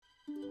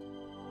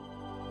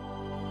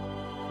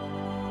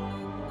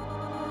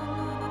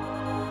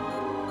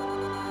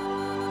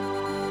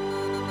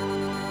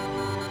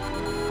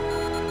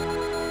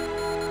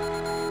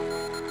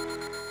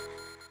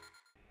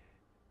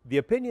The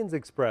opinions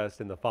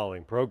expressed in the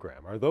following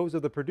program are those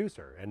of the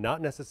producer and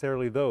not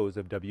necessarily those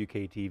of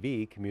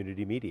WKTV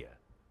Community Media.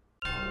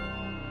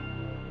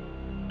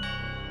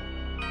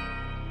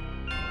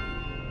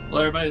 Hello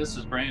everybody, this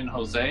is Brandon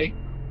Jose.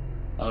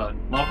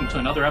 Welcome to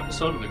another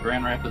episode of the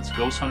Grand Rapids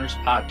Ghost Hunters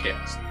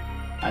podcast.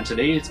 On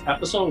today's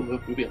episode, we'll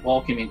be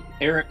welcoming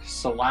Erick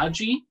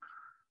Szilagyi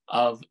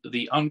of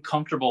the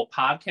uNcomfortable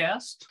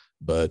podcast.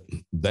 But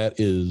that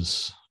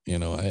is,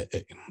 I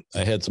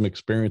had some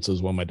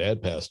experiences when my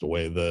dad passed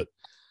away that,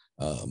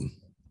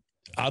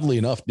 oddly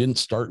enough, didn't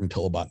start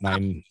until about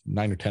nine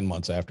or 10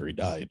 months after he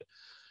died.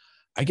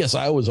 I guess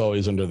I was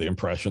always under the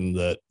impression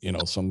that,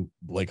 some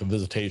like a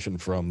visitation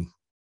from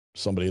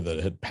somebody that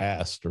had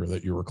passed or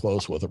that you were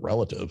close with, a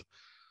relative,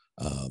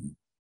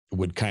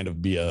 would kind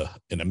of be an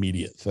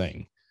immediate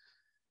thing.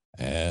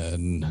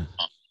 And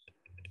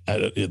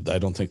I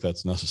don't think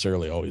that's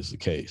necessarily always the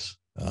case.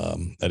 I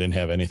didn't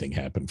have anything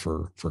happen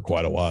for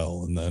quite a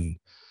while. And then,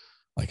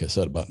 like I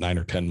said, about 9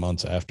 or 10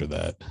 months after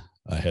that,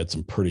 I had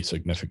some pretty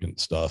significant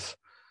stuff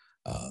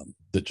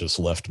that just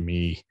left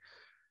me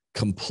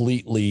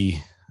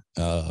completely,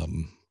 I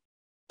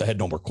had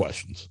no more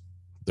questions.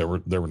 There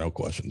were no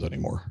questions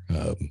anymore.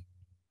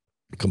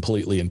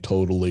 Completely and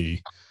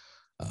totally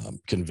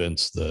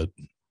convinced that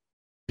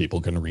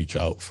people can reach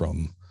out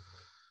from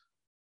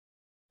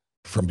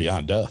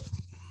beyond death.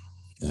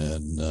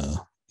 And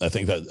I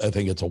think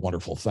it's a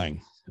wonderful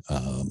thing.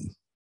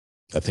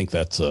 I think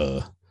that's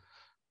in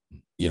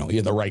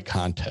the right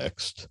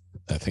context.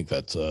 I think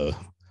that's a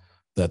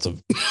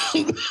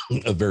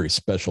a very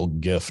special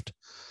gift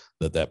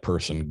that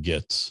person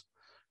gets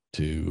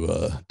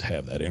to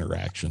have that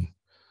interaction.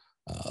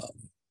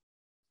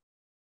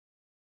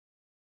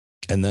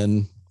 And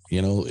then,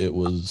 it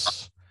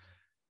was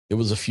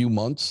a few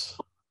months,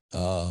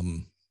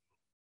 and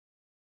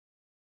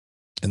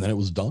then it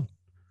was done.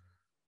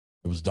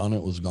 It was done.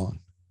 It was gone.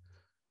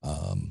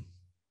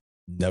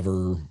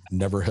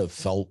 Never have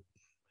felt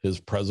his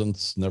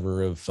presence,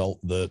 never have felt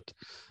that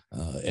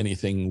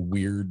anything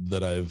weird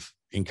that I've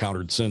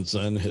encountered since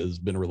then has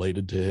been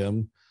related to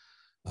him.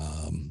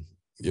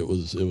 It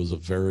was a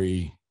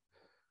very,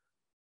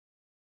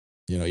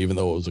 even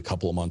though it was a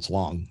couple of months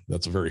long,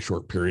 that's a very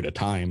short period of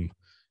time.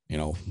 It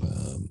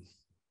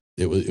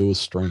was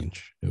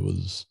strange. It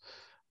was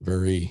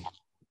very,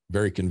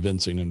 very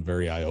convincing and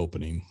very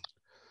eye-opening.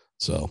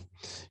 So,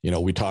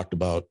 we talked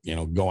about,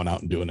 going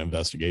out and doing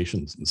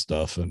investigations and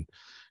stuff. And,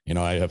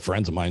 I have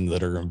friends of mine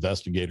that are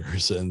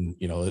investigators and,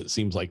 it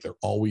seems like they're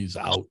always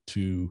out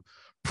to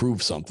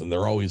prove something.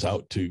 They're always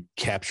out to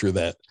capture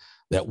that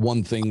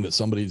one thing that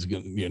somebody's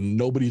going to,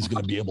 nobody's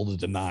going to be able to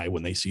deny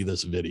when they see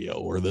this video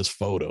or this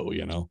photo,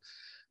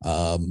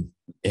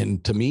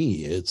 and to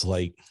me, it's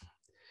like,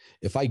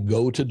 if I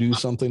go to do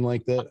something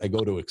like that, I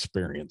go to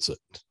experience it,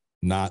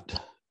 not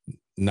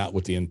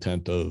with the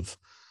intent of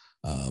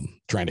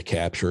trying to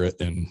capture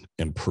it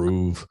and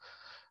prove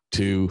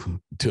to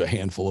a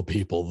handful of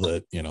people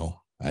that,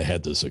 I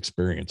had this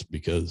experience,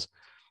 because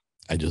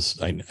I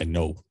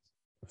know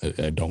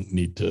I don't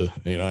need to,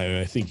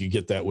 I think you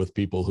get that with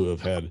people who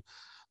have had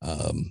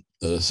a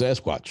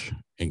Sasquatch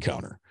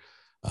encounter.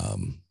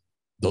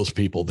 Those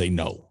people, they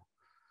know,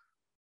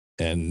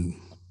 and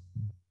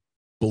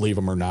believe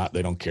them or not,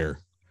 they don't care.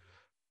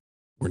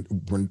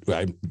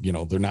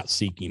 They're not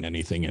seeking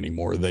anything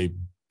anymore.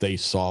 They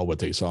saw what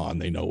they saw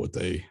and they know what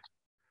they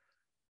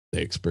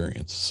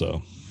experienced.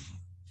 So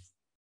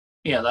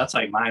yeah, that's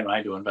like mine when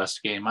I do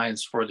investigating.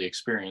 Mine's for the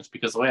experience,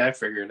 because the way I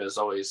figure it is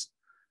always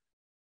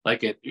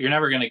like you're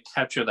never going to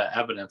capture the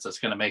evidence that's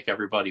going to make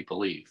everybody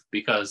believe,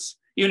 because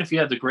even if you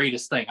had the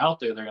greatest thing out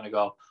there, they're going to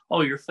go,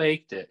 oh, you're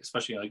faked it,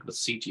 especially like with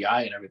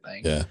CGI and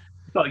everything. Yeah.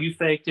 Oh, you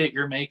faked it,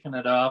 you're making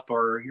it up,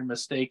 or you're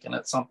mistaken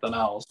it's something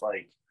else.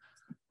 Like,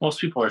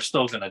 most people are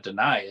still going to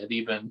deny it,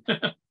 even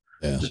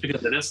just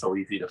because it is so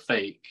easy to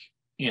fake,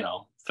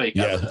 fake.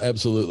 Yeah, evidence.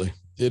 Absolutely.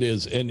 It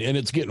is. And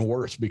it's getting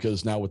worse,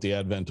 because now with the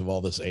advent of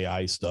all this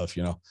AI stuff,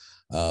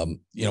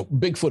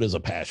 Bigfoot is a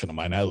passion of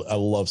mine. I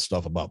love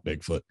stuff about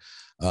Bigfoot.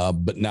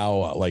 But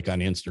now, like on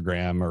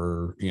Instagram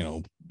or,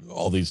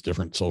 all these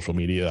different social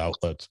media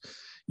outlets,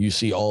 you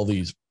see all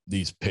these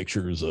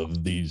pictures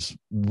of these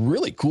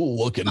really cool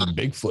looking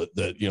Bigfoot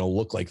that,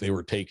 look like they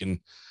were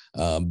taken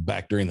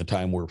back during the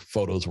time where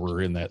photos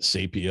were in that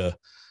sepia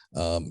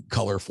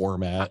color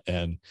format.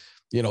 And,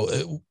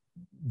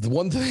 the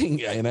one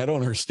thing, and I don't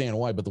understand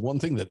why, but the one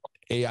thing that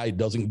AI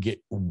doesn't get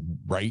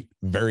right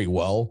very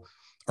well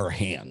are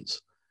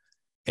hands.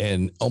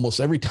 And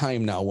almost every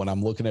time now when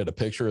I'm looking at a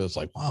picture, it's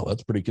like, wow,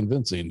 that's pretty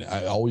convincing.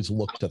 I always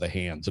look to the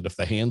hands. And if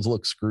the hands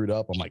look screwed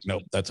up, I'm like,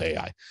 nope, that's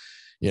AI.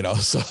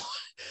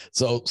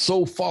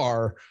 So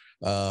far,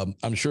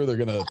 I'm sure they're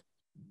going to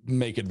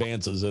make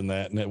advances in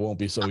that, and it won't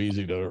be so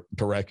easy to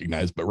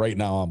recognize. But right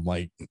now I'm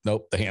like,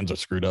 nope, the hands are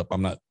screwed up.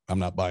 I'm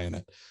not buying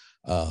it.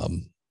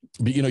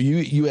 But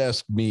you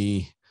asked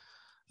me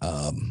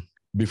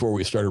before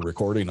we started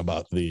recording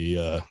about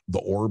the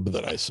orb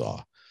that I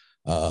saw.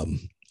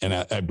 And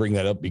I bring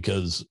that up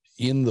because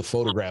in the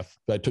photograph,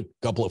 I took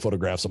a couple of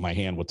photographs of my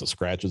hand with the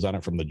scratches on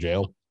it from the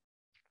jail.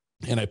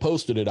 And I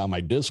posted it on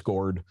my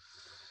Discord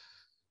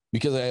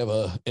because I have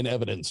an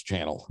evidence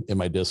channel in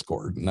my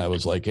Discord. And I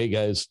was like, hey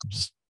guys,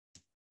 just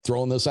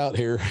throwing this out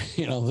here.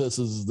 This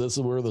is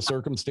where the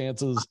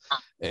circumstances,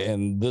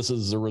 and this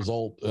is the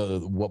result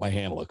of what my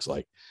hand looks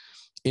like.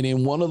 And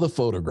in one of the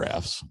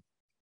photographs,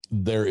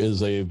 there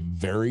is a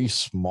very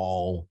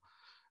small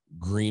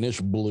greenish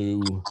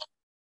blue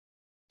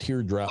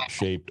teardrop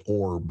shaped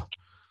orb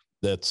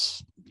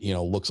that's,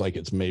 looks like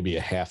it's maybe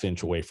a half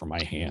inch away from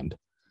my hand.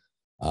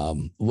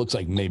 Looks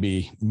like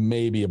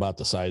maybe about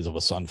the size of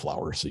a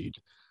sunflower seed,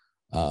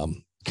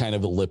 kind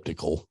of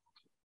elliptical.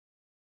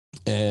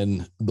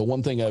 And the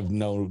one thing I've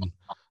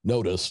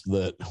noticed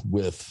that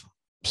with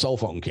cell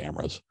phone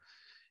cameras,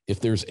 if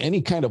there's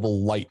any kind of a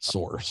light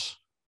source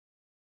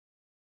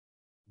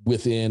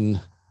within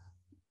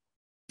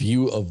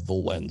view of the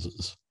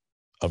lenses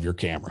of your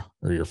camera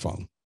or your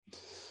phone,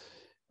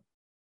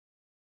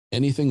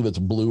 anything that's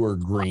blue or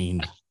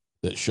green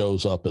that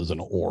shows up as an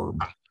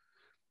orb,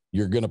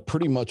 you're going to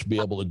pretty much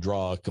be able to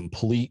draw a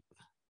complete,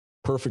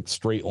 perfect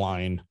straight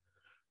line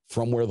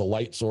from where the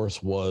light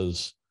source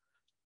was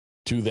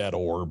to that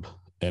orb.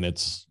 And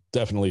it's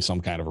definitely some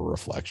kind of a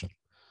reflection.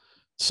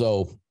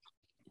 So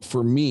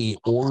for me,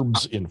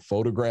 orbs in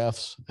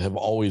photographs have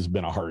always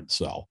been a hard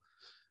sell,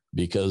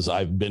 because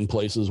I've been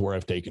places where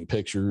I've taken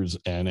pictures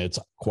and it's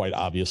quite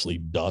obviously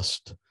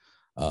dust,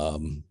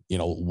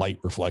 light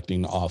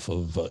reflecting off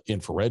of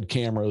infrared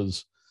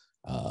cameras,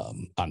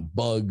 on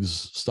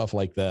bugs, stuff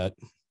like that.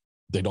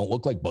 They don't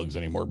look like bugs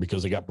anymore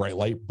because they got bright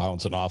light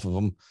bouncing off of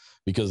them,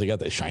 because they got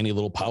that shiny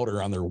little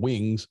powder on their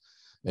wings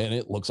and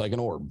it looks like an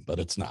orb, but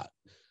it's not.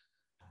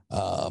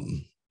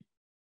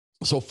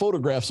 So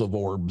photographs of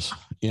orbs,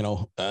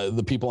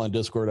 the people on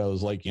Discord, I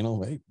was like,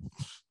 hey,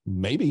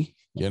 maybe,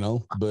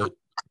 but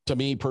to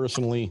me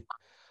personally,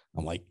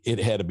 I'm like, it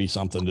had to be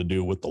something to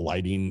do with the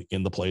lighting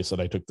in the place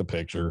that I took the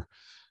picture.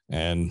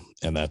 And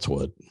that's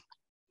what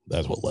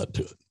led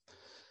to it.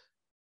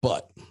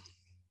 But,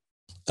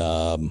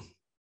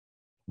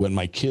 when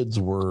my kids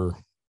were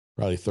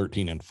probably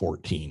 13 and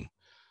 14,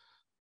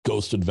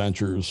 Ghost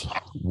Adventures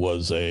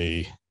was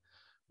a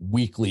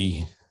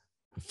weekly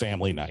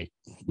family night.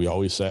 We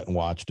always sat and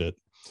watched it.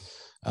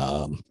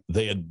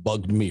 They had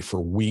bugged me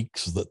for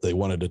weeks that they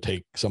wanted to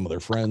take some of their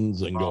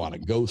friends and go on a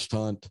ghost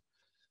hunt.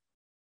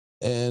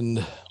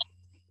 And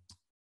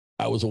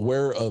I was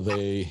aware of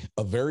a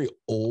very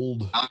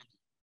old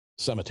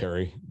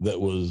cemetery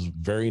that was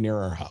very near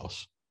our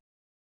house.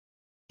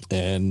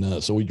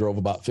 And so we drove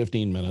about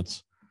 15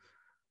 minutes.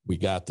 We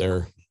got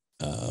there.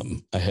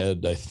 I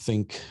had, I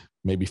think,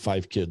 maybe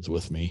 5 kids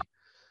with me.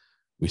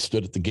 We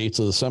stood at the gates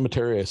of the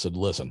cemetery. I said,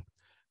 listen,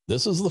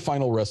 this is the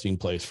final resting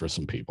place for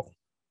some people.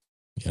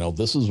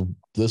 This is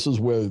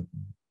where,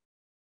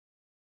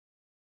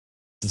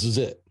 this is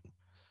it.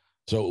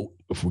 So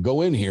if we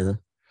go in here,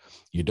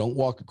 you don't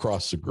walk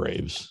across the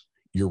graves.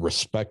 You're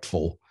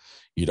respectful.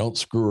 You don't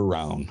screw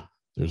around.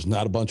 There's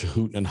not a bunch of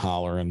hooting and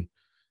hollering,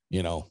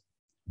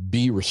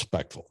 be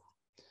respectful.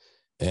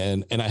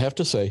 And I have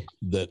to say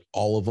that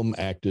all of them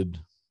acted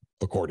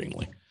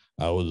accordingly.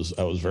 I was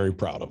very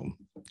proud of them.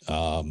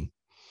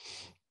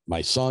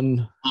 My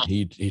son,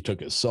 he took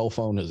his cell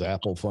phone, his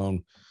Apple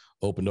phone,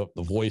 opened up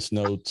the voice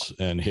notes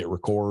and hit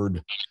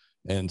record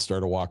and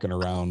started walking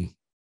around,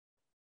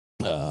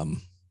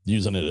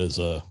 using it as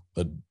a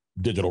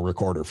digital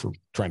recorder for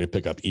trying to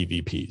pick up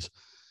EVPs.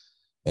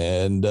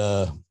 And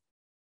I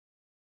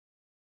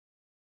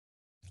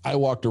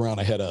walked around.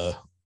 I had a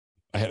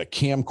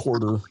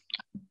camcorder,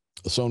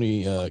 a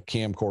Sony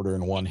camcorder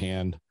in one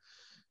hand,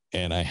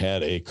 and I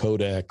had a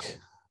Kodak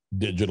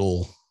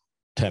digital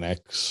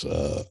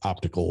 10x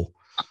optical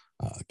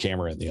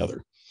camera in the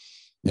other.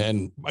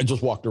 And I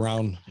just walked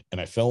around and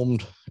I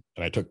filmed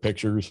and I took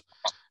pictures.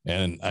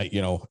 And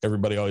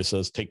everybody always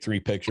says take 3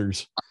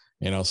 pictures,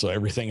 so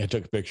everything I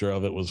took a picture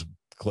of, it was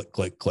click,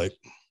 click, click.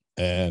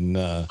 And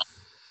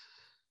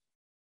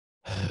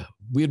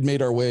we had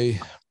made our way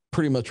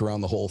pretty much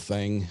around the whole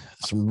thing.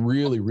 Some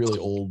really, really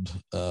old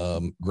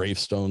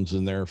gravestones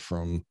in there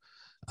from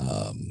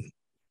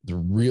the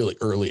really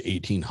early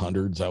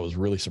 1800s. I was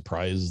really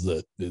surprised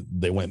that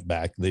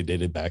they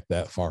dated back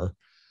that far.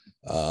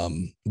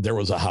 There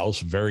was a house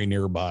very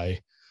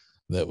nearby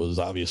that was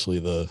obviously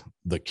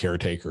the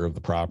caretaker of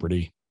the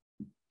property.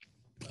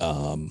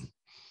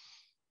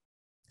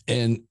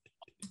 And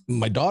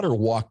my daughter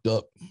walked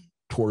up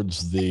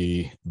towards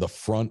the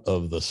front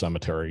of the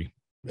cemetery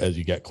as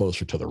you get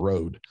closer to the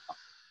road.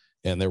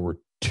 And there were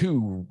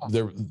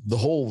the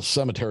whole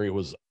cemetery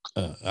was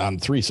on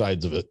 3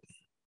 sides of it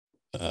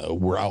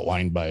were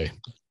outlined by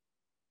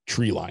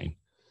tree line.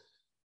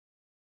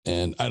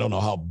 And I don't know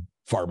how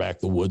far back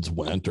the woods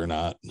went or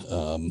not.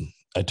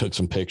 I took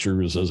some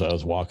pictures as I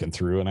was walking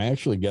through, and I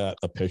actually got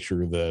a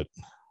picture that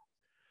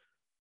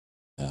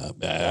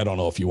I don't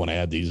know if you want to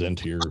add these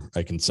into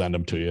I can send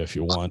them to you if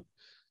you want.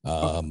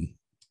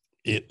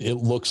 It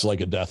looks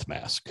like a death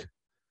mask.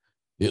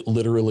 It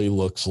literally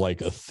looks like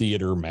a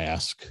theater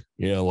mask,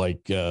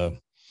 like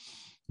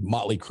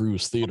Motley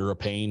Crue's Theater of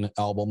Pain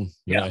album.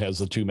 It has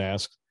the 2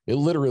 masks. It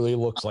literally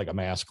looks like a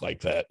mask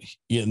like that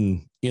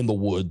in the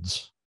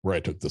woods where I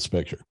took this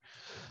picture.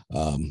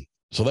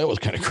 So that was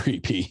kind of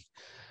creepy.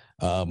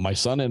 My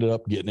son ended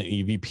up getting an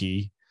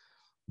EVP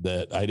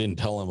that I didn't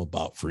tell him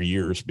about for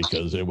years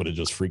because it would have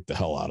just freaked the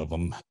hell out of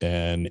him.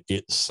 And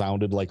it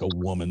sounded like a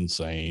woman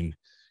saying,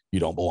 "You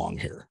don't belong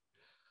here."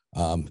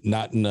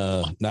 Not in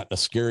a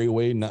scary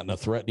way, not in a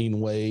threatening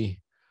way.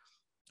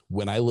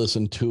 When I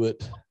listened to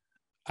it,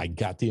 I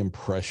got the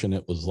impression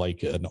it was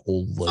like an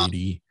old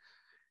lady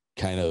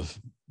kind of,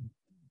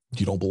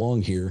 "You don't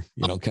belong here,"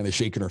 kind of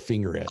shaking her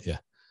finger at you.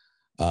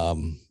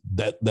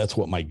 That's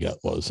what my gut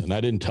was. And I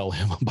didn't tell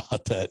him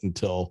about that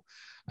until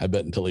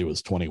he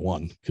was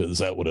 21, because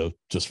that would have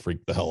just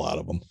freaked the hell out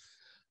of him.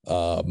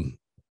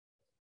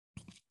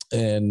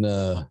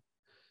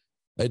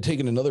 I'd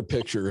taken another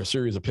picture, a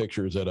series of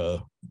pictures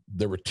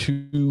there were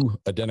 2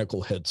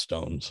 identical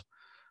headstones.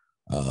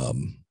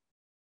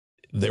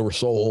 They were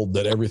so old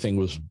that everything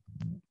was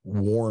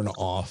worn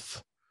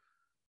off,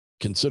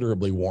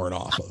 considerably worn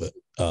off of it.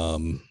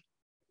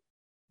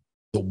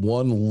 The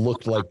one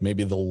looked like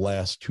maybe the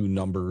last 2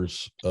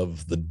 numbers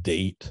of the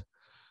date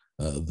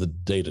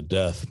of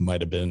death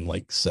might have been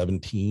like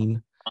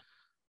 17.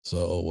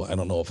 So I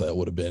don't know if that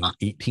would have been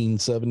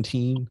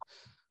 1817.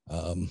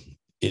 I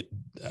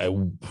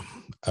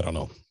don't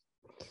know.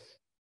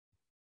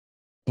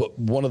 But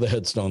one of the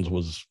headstones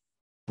was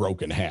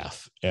broken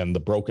half, and the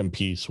broken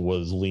piece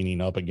was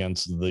leaning up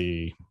against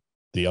the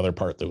other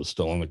part that was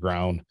still on the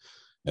ground,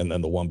 and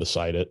then the one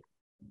beside it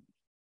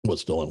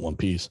was still in one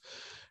piece.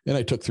 And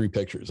I took 3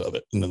 pictures of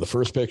it. And in the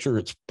first picture,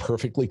 it's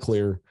perfectly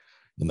clear.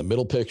 In the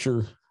middle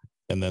picture,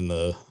 and then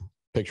the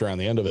picture on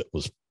the end of it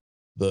was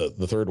the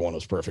third one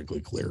was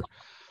perfectly clear.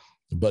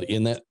 But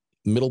in that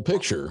middle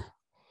picture,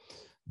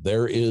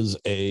 there is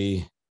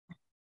a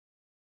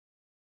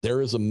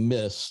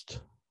mist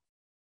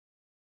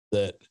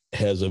that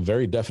has a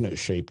very definite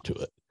shape to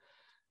it.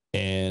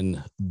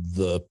 And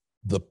the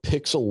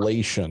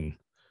pixelation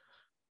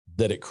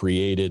that it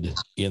created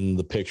in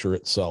the picture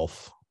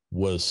itself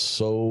was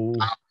so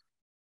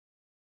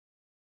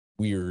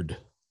weird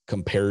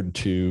compared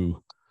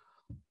to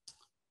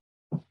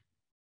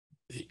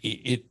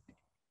it.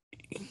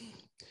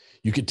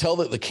 You could tell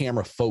that the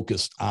camera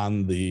focused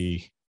on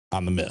the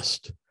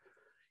mist.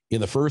 In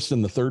the first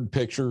and the third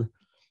picture,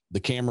 the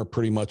camera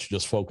pretty much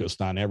just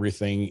focused on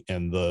everything,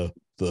 and the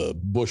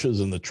bushes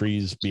and the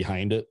trees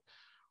behind it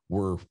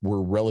were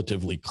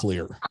relatively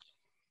clear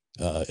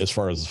as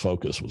far as the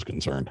focus was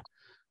concerned.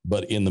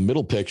 But in the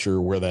middle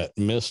picture where that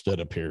mist had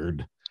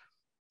appeared,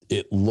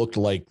 it looked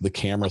like the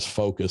camera's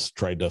focus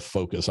tried to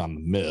focus on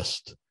the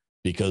mist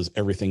because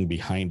everything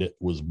behind it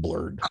was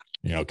blurred,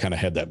 kind of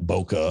had that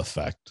bokeh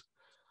effect.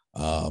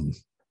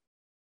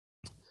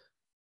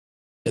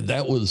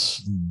 That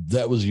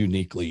was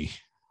uniquely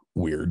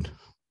weird,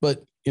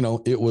 but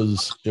it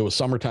was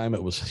summertime.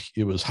 It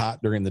was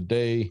hot during the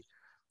day,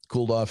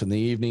 cooled off in the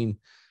evening.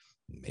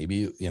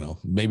 Maybe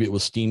it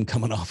was steam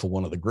coming off of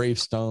one of the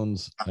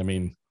gravestones. I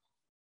mean,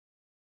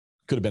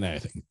 could have been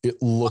anything.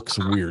 It looks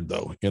weird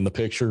though in the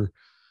picture.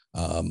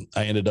 I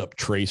ended up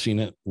tracing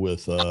it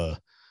with a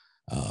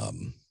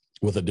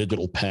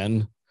digital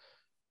pen,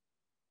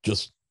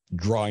 just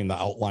drawing the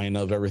outline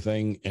of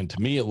everything. And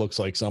to me, it looks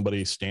like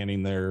somebody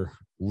standing there,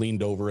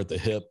 leaned over at the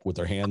hip with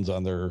their hands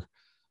on their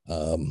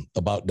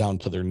about down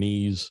to their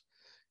knees.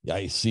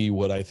 I see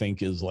what I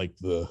think is like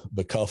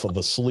the cuff of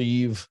a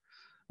sleeve.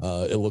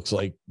 It looks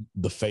like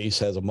the face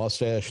has a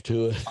mustache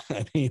to it.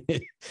 I mean,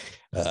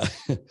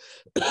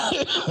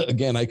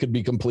 again, I could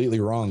be completely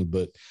wrong,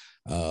 but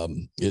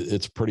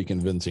it's pretty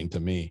convincing to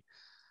me.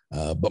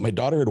 But my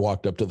daughter had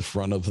walked up to the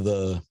front of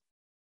the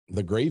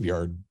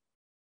graveyard,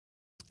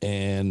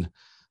 and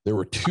there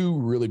were 2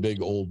 really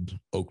big old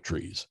oak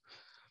trees.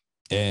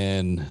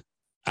 And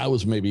I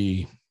was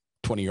maybe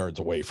 20 yards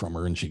away from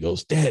her, and she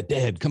goes,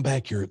 Dad, come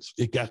back here.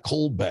 It got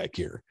cold back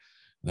here.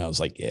 And I was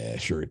like, yeah,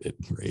 sure it did,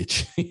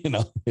 Rach.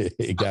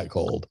 It got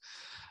cold.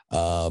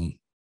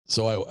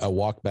 So I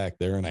walked back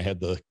there, and I had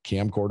the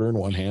camcorder in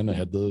one hand. I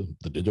had the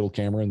digital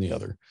camera in the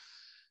other.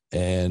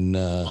 And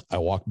I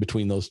walked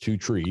between those 2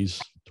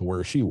 trees to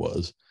where she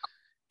was.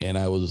 And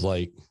I was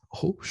like,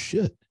 oh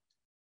shit,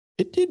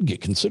 it did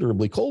get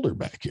considerably colder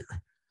back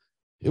here.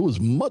 It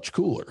was much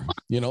cooler,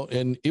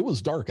 and it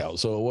was dark out.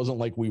 So it wasn't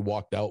like we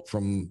walked out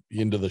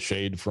into the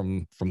shade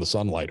from the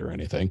sunlight or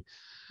anything.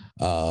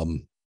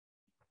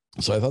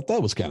 So I thought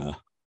that was kind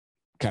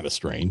of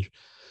strange.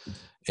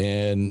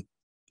 And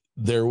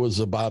there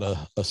was about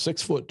a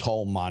 6-foot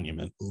tall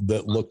monument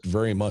that looked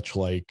very much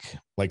like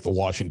the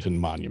Washington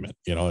Monument.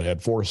 It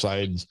had 4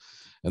 sides,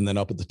 and then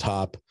up at the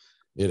top,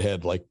 it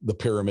had like the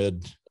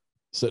pyramid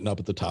sitting up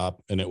at the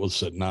top, and it was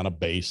sitting on a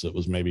base that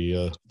was maybe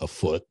a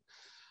foot.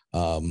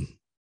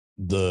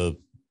 The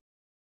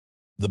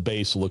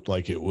base looked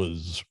like it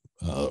was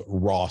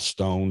raw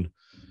stone,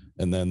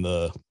 and then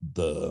the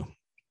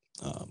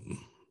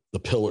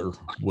pillar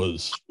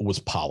was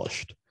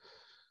polished.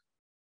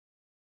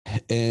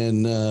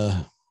 And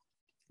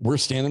we're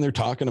standing there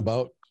talking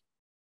about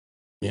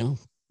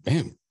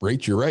man,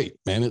 Rach, you're right,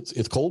 man.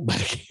 It's cold back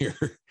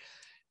here.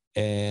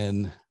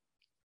 And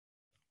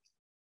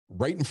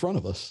right in front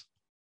of us,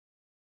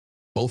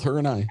 both her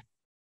and I,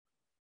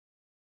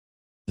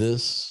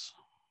 this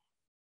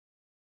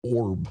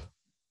orb.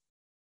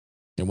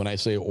 And when I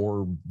say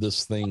orb,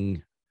 this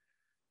thing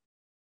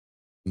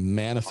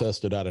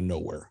manifested out of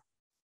nowhere.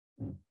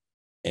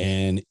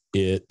 And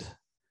it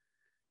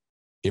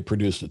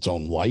produced its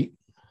own light,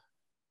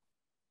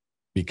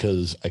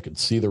 because I could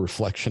see the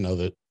reflection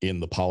of it in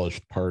the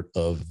polished part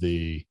of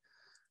the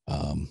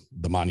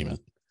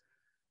monument.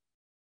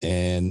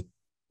 And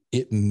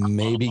it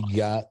maybe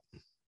got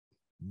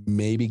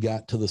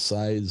to the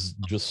size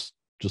just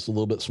a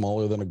little bit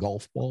smaller than a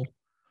golf ball.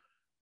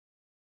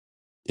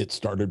 It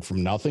started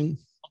from nothing,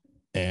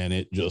 and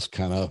it just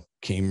kind of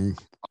came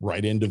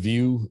right into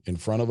view in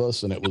front of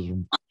us. And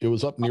it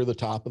was up near the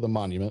top of the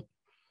monument,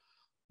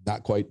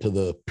 not quite to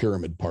the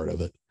pyramid part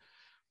of it.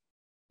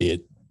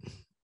 It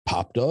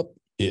popped up.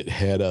 It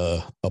had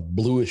a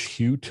bluish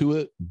hue to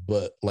it,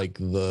 but like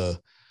the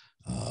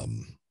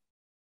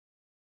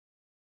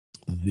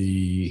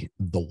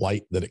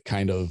light that it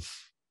kind of,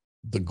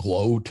 the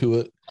glow to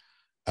it,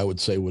 I would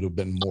say would have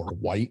been more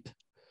white,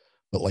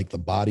 but like the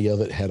body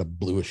of it had a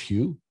bluish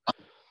hue,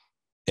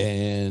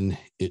 and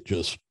it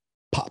just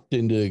popped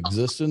into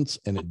existence,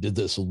 and it did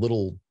this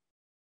little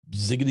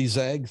ziggity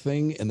zag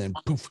thing, and then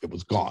poof, it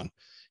was gone.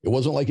 It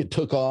wasn't like it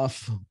took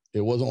off.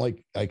 It wasn't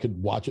like I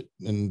could watch it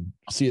and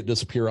see it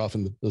disappear off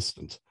in the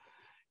distance.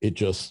 It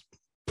just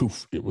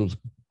poof, it was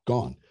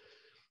gone.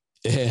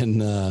 And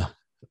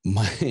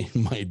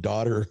my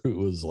daughter, who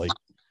was like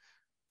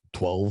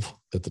 12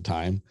 at the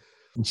time,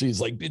 and she's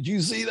like, "Did you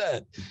see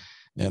that?"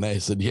 And I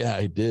said, "Yeah,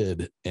 I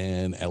did."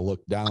 And I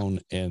looked down,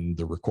 and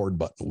the record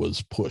button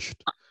was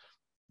pushed.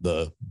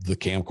 The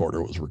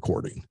camcorder was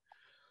recording.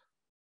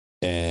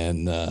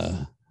 And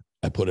I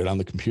put it on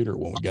the computer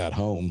when we got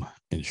home,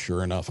 and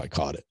sure enough, I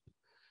caught it.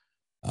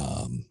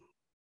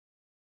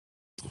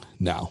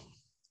 Now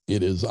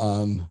it is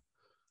on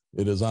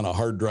a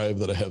hard drive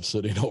that I have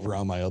sitting over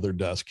on my other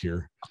desk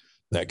here.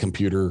 That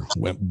computer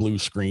went blue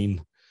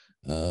screen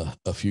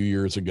a few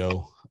years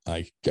ago.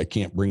 I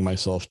can't bring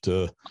myself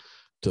to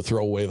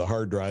throw away the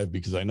hard drive,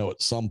 because I know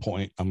at some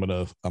point I'm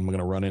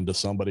gonna run into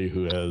somebody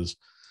who has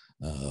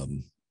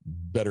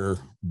better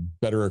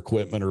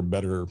equipment or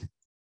better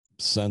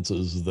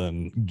senses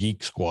than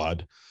Geek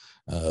Squad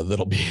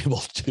that'll be able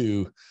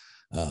to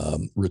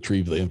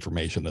retrieve the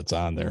information that's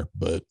on there.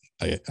 But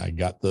I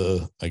got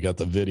the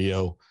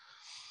video.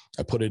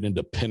 I put it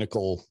into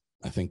Pinnacle.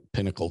 I think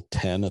Pinnacle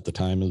 10 at the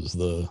time is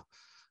the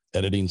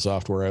editing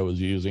software I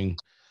was using,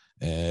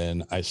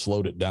 and I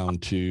slowed it down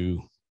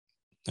to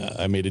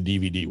I made a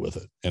DVD with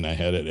it, and I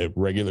had it at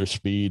regular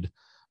speed.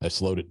 I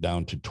slowed it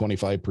down to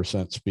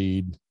 25%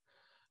 speed,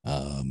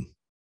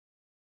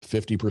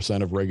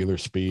 50% of regular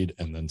speed,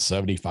 and then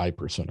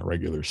 75% of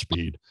regular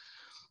speed.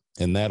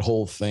 And that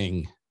whole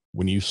thing,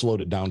 when you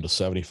slowed it down to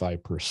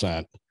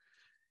 75%,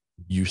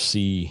 you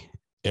see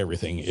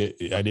everything.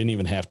 I didn't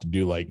even have to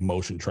do like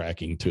motion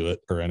tracking to it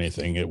or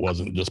anything. It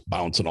wasn't just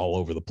bouncing all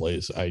over the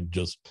place.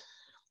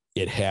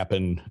 It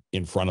happened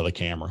in front of the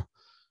camera,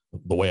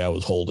 the way I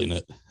was holding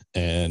it.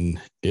 And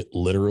it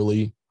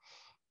literally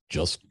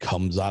just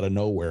comes out of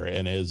nowhere.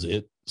 And as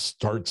it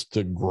starts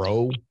to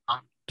grow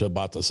to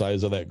about the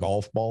size of that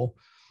golf ball,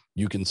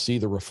 you can see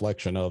the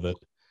reflection of it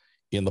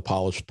in the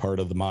polished part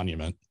of the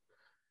monument.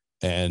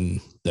 And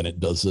then it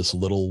does this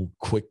little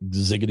quick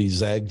ziggity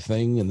zag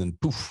thing, and then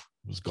poof,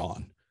 it was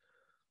gone.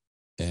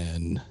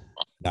 And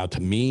now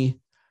to me,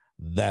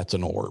 that's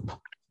an orb.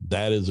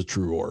 That is a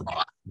true orb.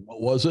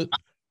 What was it?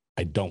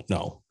 I don't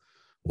know.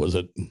 Was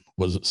it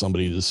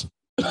somebody's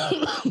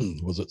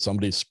was it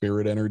somebody's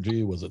spirit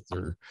energy? Was it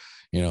their,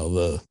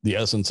 the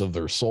essence of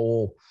their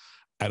soul?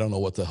 I don't know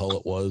what the hell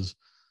it was.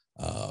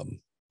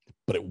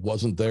 But it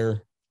wasn't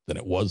there. Then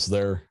it was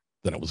there.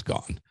 Then it was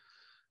gone.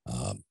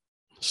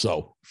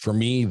 So for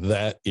me,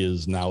 that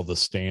is now the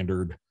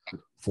standard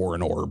for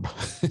an orb.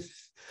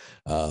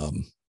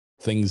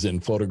 Things in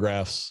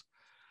photographs,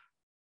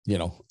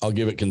 I'll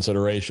give it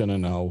consideration,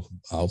 and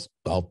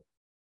I'll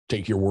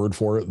take your word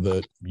for it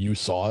that you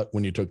saw it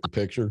when you took the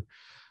picture.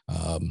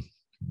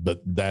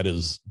 But that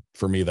is,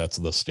 for me, that's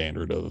the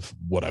standard of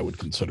what I would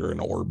consider an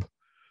orb.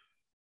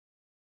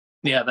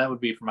 Yeah, that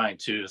would be for mine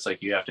too. It's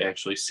like you have to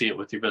actually see it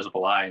with your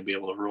visible eye and be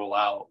able to rule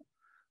out.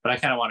 But I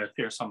kind of want to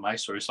hear some of my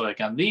stories. So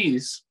like on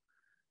these,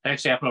 it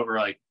actually happened over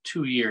like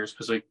 2 years,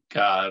 because we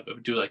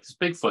do like this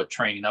Bigfoot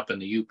training up in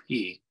the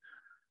UP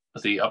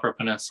with the Upper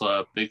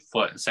Peninsula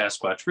Bigfoot and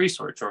Sasquatch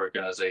Research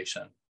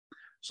Organization.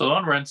 So the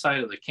one we're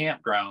inside of the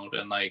campground,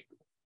 and like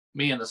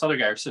me and this other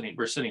guy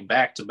we're sitting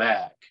back to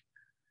back.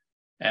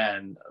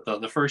 And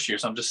the first year,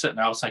 so I'm just sitting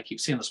there, all of a sudden I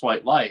keep seeing this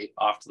white light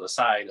off to the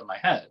side of my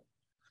head.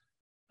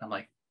 I'm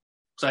like,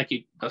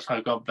 that's how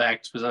I go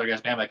back to this other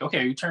guy's. I'm like, okay,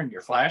 are you turning your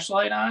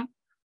flashlight on?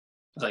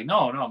 I was like,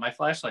 no, my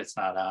flashlight's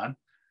not on.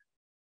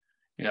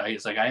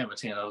 He's like, I am.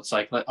 It's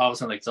like all of a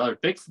sudden, like the other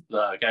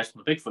guys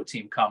from the Bigfoot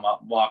team come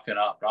up, walking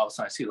up, and all of a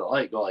sudden I see the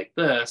light go like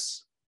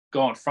this,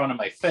 go in front of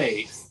my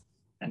face,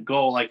 and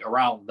go like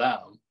around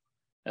them,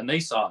 and they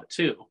saw it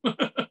too.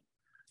 They're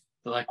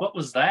like, what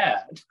was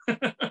that?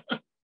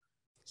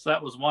 So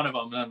that was one of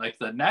them. And then like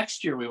the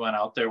next year we went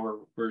out there,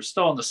 we're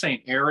still in the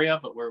same area,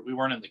 but we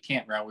weren't in the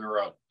campground. We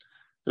were out.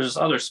 There's this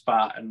other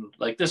spot, and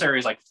like this area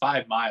is like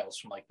 5 miles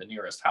from like the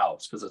nearest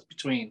house, because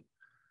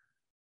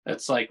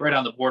it's like right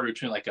on the border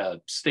between like a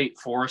state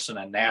forest and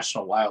a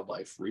national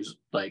wildlife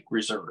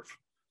reserve.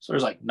 So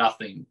there's like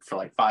nothing for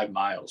like 5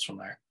 miles from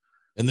there.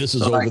 And this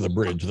is over the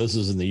bridge. This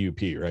is in the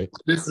UP, right?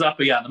 This is up,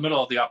 yeah, in the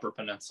middle of the Upper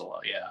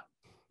Peninsula, yeah.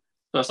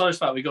 So this other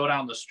spot, we go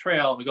down this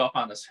trail, we go up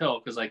on this hill,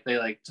 because like they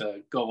like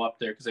to go up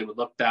there because they would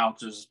look down,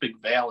 because there's this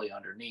big valley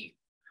underneath.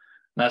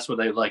 And that's where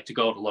they like to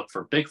go to look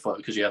for Bigfoot,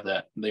 because you have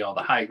that, the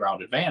high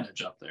ground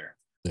advantage up there.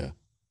 Yeah.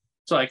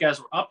 So like as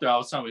we're up there, all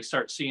of a sudden we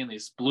start seeing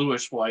these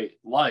bluish white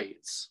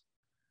lights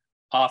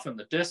off in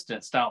the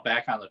distance down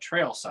back on the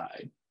trail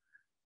side.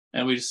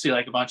 And we just see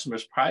like a bunch of them.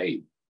 There's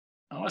probably,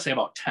 I want to say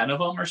about 10 of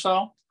them or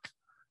so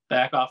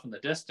back off in the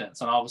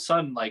distance. And all of a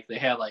sudden, like they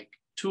had like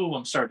 2 of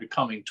them started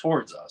coming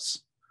towards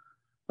us.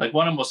 Like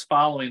one of them was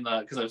following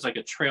because it was like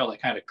a trail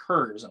that kind of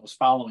curves, and was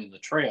following the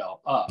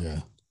trail up.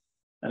 Yeah.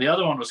 And the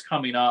other one was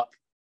coming up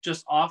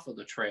just off of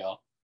the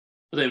trail.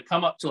 But they would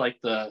come up to like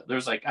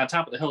there's like on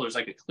top of the hill, there's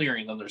like a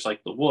clearing, then there's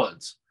like the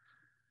woods.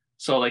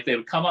 So like they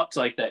would come up to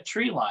like that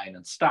tree line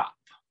and stop.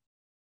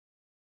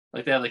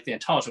 Like they had like the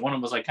intelligence. One of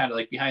them was like kind of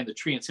like behind the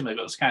tree, and seemed like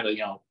it was kind of,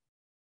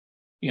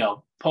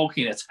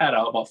 poking its head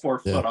out about 4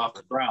 foot off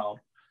the ground.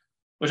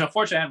 Which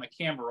unfortunately I had my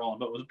camera rolling,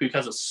 but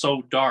because it's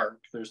so dark,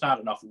 there's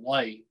not enough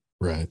light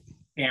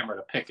camera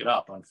to pick it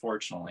up,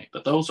 unfortunately.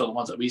 But those are the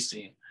ones that we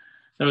seen.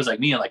 There was like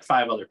me and like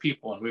 5 other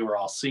people, and we were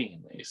all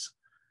seeing these.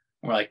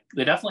 And we're like,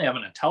 they definitely have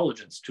an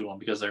intelligence to them,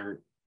 because it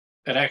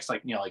acts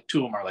like, like 2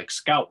 of them are like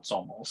scouts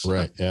almost.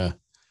 Right. Yeah.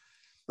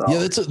 So,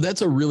 Yeah.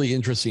 That's a really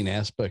interesting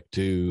aspect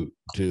to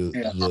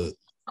the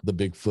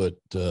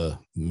Bigfoot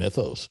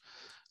mythos.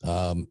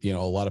 A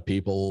lot of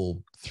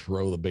people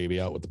throw the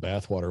baby out with the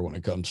bathwater when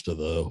it comes to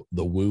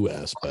the woo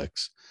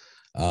aspects.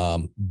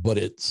 But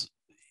it's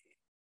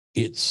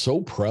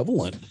so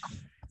prevalent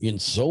in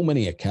so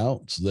many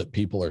accounts that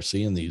people are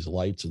seeing these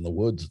lights in the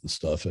woods and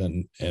stuff,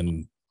 and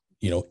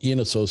in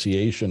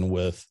association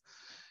with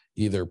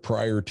either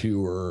prior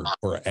to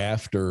or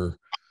after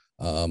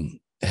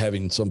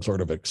having some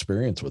sort of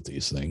experience with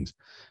these things.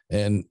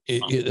 And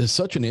it is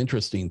such an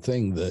interesting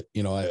thing that,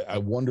 I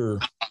wonder,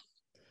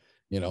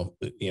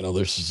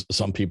 there's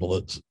some people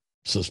that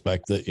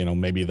suspect that,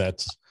 maybe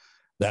that's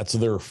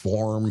their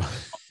form,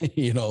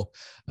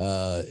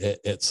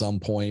 at some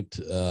point.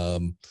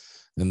 And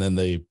then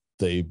they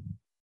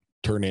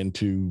turn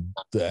into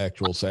the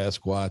actual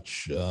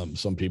Sasquatch.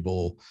 Some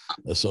people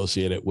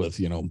associate it with,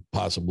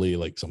 possibly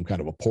like some kind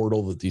of a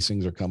portal that these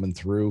things are coming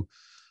through.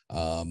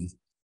 I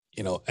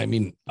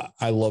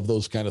love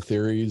those kind of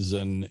theories,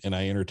 and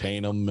I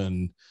entertain them,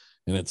 and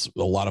it's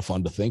a lot of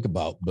fun to think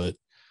about. But,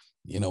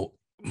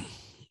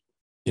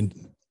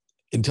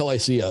 until I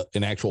see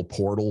an actual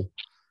portal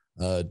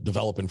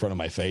develop in front of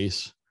my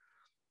face,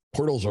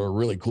 portals are a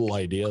really cool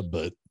idea,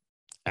 but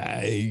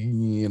I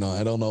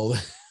don't know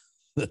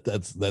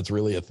that's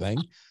really a thing.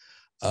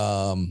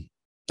 I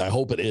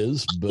hope it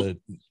is, but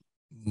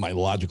my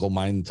logical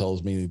mind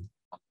tells me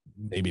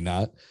maybe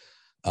not.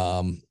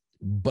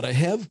 But I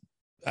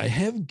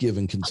have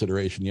given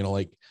consideration,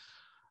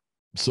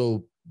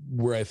 so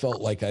where I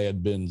felt like I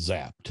had been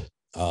zapped.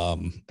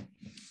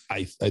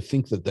 I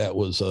think that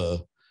was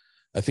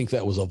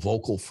a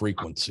vocal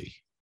frequency,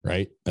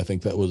 right? I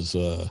think that was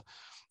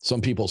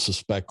some people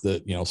suspect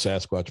that,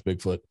 Sasquatch,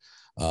 Bigfoot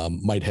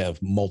might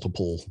have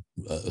multiple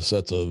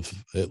sets of,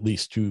 at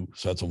least 2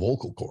 sets of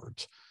vocal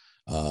cords.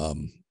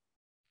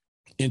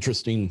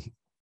 Interesting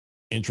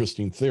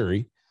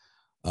theory.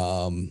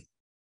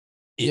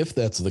 If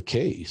that's the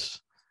case,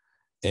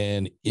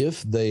 and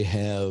if they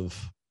have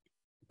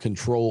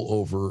control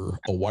over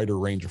a wider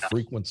range of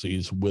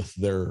frequencies with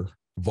their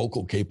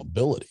vocal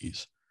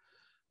capabilities,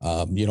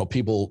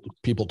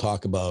 people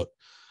talk about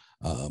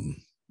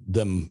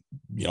them,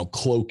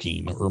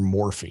 cloaking or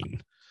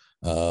morphing,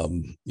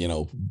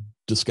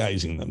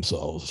 disguising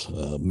themselves,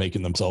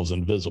 making themselves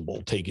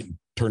invisible,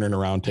 turning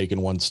around, taking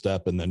one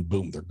step, and then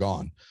boom, they're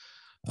gone.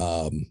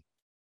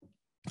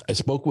 I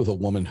spoke with a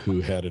woman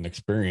who had an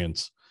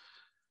experience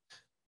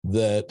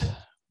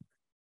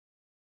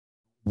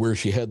where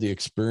she had the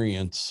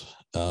experience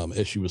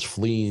as she was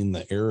fleeing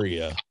the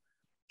area.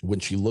 When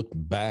she looked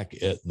back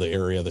at the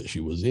area that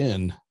she was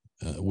in,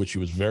 which she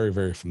was very,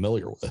 very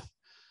familiar with,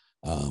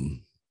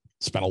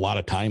 spent a lot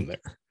of time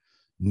there,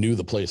 knew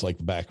the place like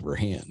the back of her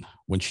hand.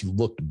 When she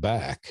looked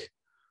back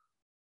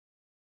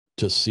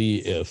to see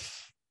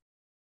if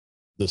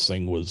this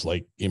thing was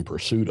like in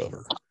pursuit of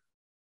her,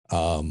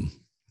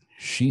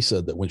 she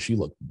said that when she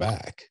looked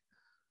back,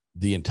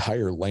 the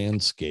entire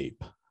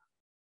landscape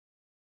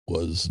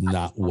was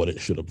not what it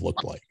should have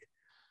looked like.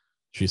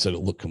 She said it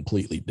looked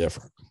completely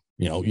different.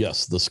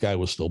 Yes, the sky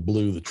was still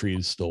blue, the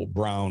trees still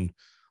brown,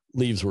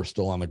 leaves were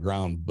still on the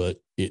ground, but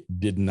it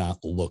did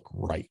not look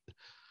right.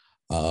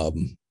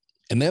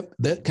 And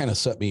that kind of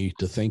set me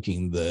to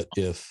thinking that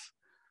if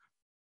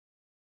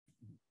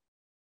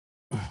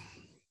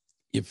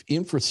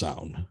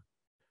infrasound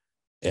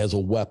as a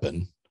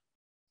weapon,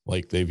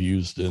 like they've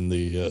used in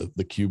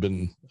the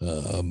Cuban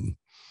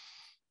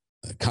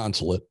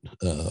consulate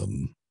a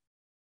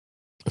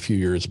few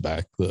years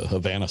back, the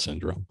Havana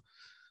syndrome.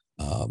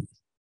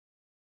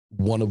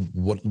 One of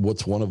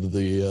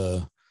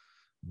the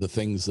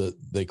things that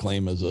they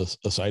claim as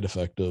a side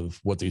effect of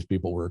what these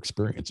people were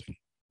experiencing,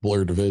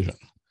 blurred vision,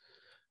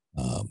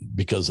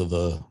 because of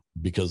the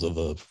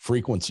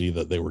frequency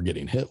that they were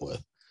getting hit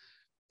with.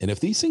 And if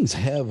these things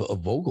have a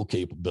vocal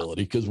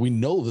capability, because we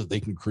know that they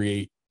can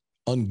create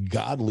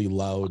ungodly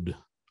loud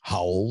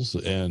howls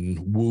and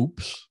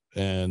whoops,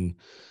 and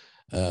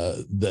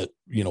that,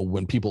 you know,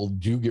 when people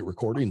do get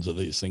recordings of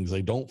these things,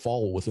 they don't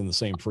fall within the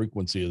same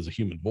frequency as a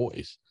human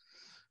voice.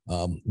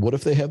 What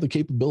if they have the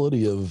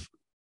capability of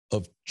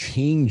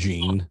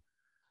changing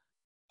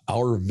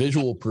our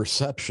visual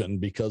perception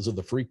because of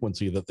the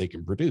frequency that they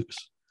can produce?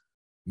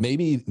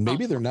 Maybe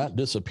they're not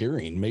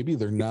disappearing. Maybe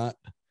they're not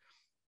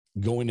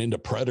going into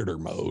predator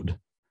mode.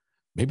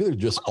 Maybe they're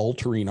just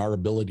altering our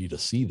ability to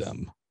see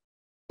them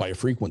by a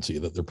frequency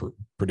that they're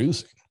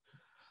producing.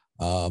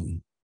 I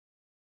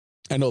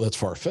know that's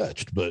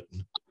far-fetched, but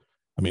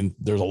I mean,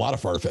 there's a lot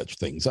of far-fetched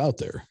things out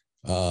there.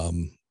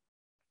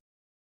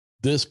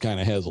 This kind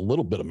of has a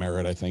little bit of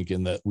merit, I think,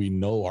 in that we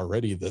know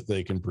already that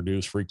they can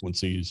produce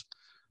frequencies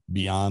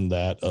beyond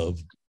that of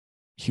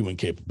human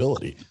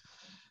capability.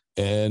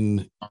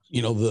 And,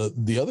 you know,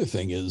 the other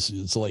thing is,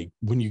 it's like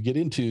when you get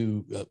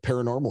into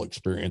paranormal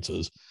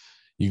experiences,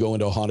 you go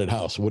into a haunted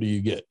house, what do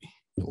you get?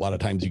 A lot of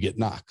times you get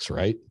knocks,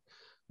 right?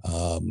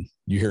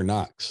 You hear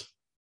knocks.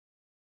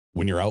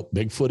 When you're out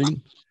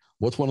Bigfooting,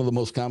 what's one of the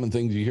most common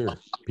things you hear?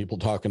 People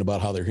talking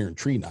about how they're hearing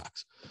tree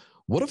knocks.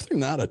 What if they're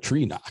not a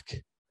tree knock?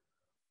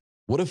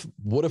 What if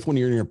when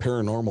you're in your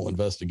paranormal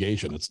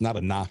investigation, it's not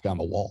a knock on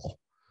the wall?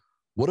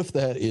 What if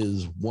that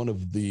is one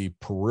of the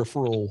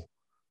peripheral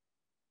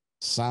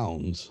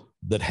sounds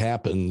that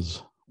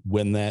happens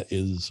when that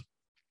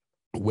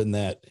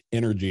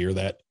energy or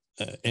that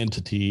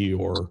entity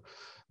or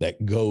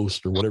that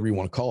ghost or whatever you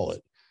want to call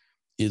it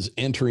is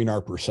entering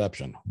our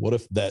perception? What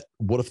if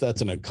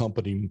that's an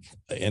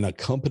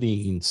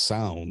accompanying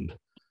sound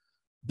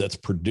that's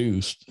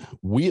produced?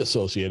 We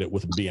associate it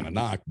with being a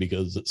knock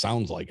because it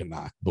sounds like a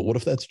knock, but what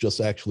if that's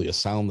just actually a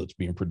sound that's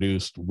being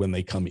produced when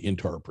they come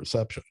into our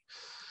perception?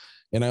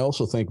 And I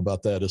also think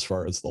about that as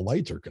far as the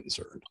lights are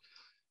concerned.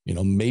 You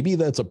know, maybe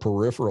that's a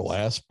peripheral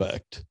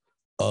aspect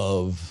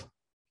of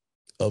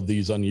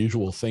these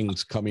unusual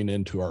things coming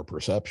into our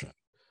perception.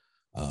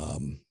 I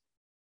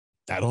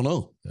don't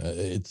know.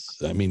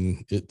 It's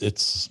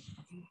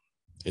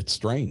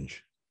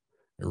strange.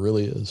 It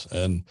really is.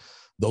 And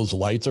those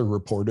lights are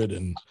reported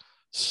in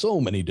so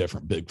many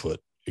different Bigfoot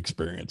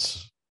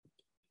experience.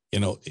 You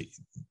know,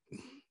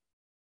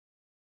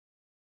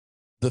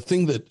 the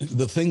thing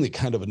that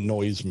kind of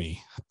annoys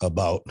me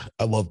about,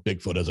 I love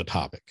Bigfoot as a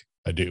topic.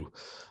 I do.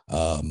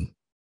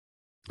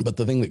 But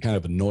the thing that kind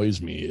of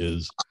annoys me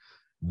is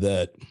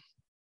that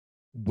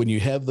when you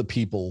have the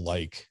people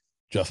like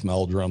Jeff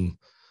Meldrum,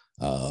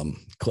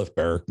 Cliff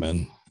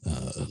Barrickman,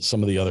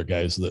 some of the other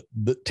guys that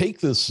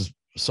take this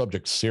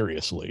subject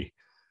seriously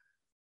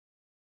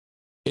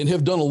and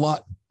have done a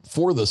lot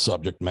for the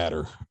subject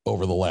matter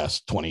over the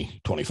last 20,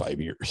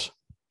 25 years.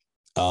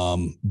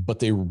 But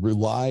they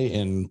rely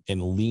and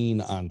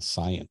lean on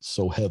science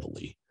so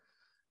heavily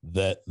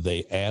that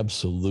they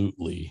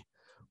absolutely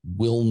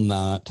will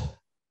not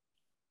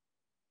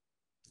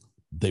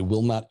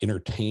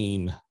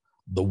entertain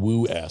the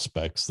woo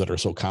aspects that are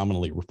so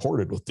commonly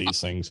reported with these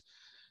things,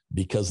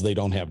 because they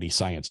don't have any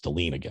science to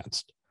lean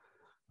against.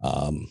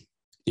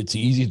 It's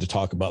easy to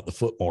talk about the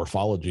foot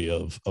morphology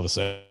of a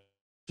set.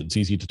 It's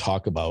easy to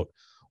talk about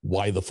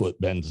why the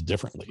foot bends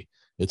differently.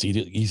 It's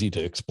easy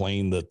to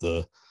explain that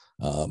the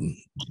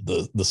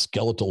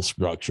skeletal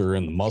structure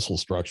and the muscle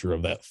structure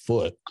of that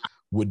foot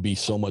would be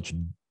so much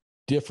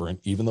different,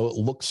 even though it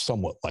looks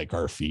somewhat like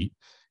our feet.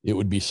 It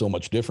would be so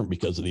much different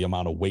because of the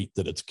amount of weight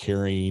that it's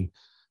carrying,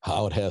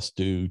 how it has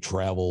to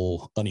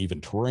travel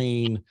uneven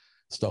terrain,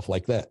 stuff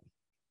like that.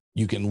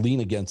 You can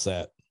lean against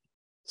that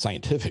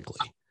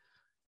scientifically.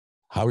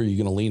 How are you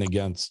going to lean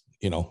against,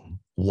 you know,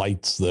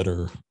 lights that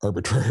are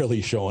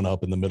arbitrarily showing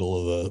up in the middle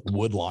of the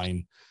wood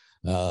line?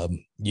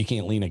 You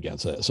can't lean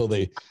against that. So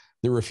they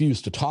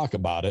refuse to talk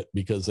about it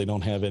because they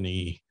don't have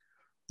any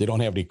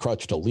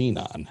crutch to lean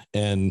on.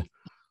 And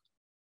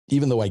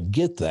even though I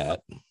get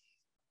that,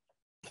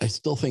 I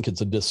still think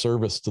it's a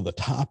disservice to the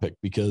topic,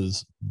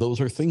 because those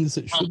are things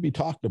that should be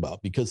talked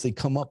about because they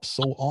come up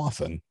so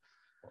often.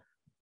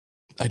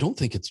 I don't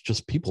think it's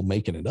just people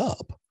making it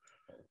up,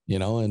 you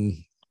know,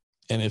 and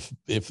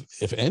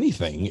if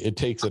anything, it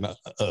takes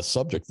a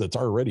subject that's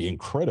already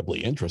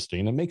incredibly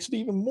interesting and makes it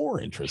even more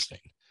interesting.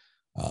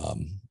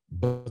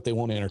 But they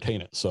won't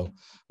entertain it. So,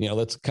 you know,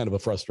 that's kind of a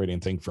frustrating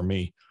thing for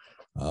me.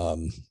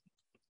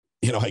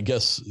 You know, I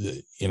guess,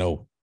 you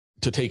know,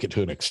 to take it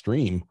to an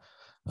extreme,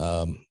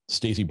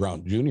 Stacey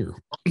Brown Jr.,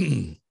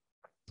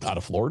 out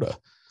of Florida.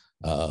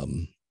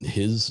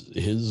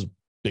 His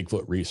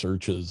Bigfoot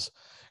research has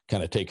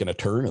kind of taken a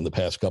turn in the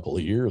past couple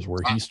of years,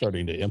 where he's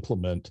starting to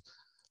implement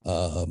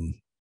a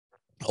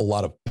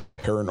lot of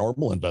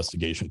paranormal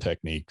investigation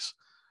techniques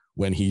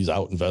when he's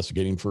out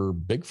investigating for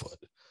Bigfoot.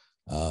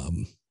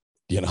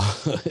 You know,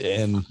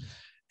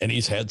 and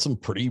he's had some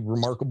pretty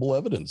remarkable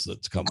evidence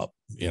that's come up.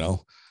 You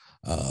know,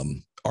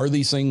 are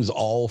these things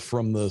all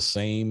from the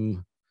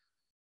same?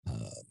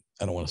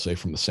 I don't want to say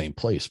from the same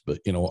place, but,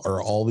 you know,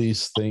 are all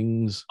these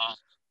things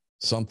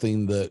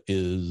something that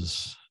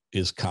is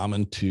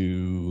common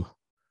to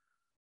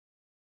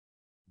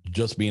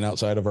just being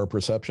outside of our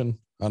perception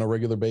on a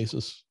regular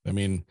basis? I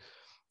mean,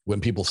 when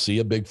people see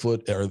a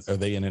Bigfoot, are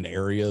they in an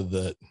area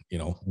that, you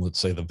know, let's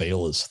say the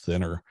veil is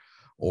thinner,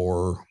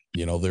 or,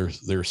 you know,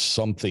 there's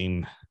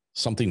something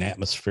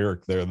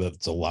atmospheric there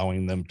that's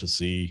allowing them to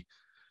see,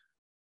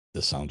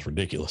 this sounds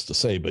ridiculous to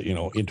say, but, you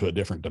know, into a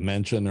different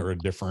dimension, or a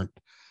different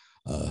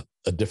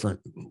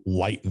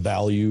light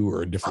value,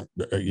 or a different,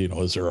 you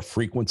know, is there a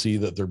frequency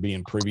that they're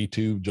being privy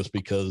to just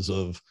because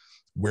of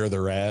where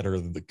they're at, or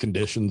the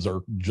conditions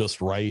are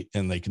just right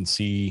and they can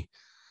see?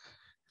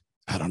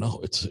 I don't know.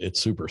 It's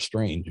super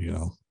strange. You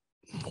know,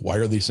 why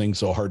are these things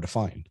so hard to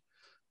find?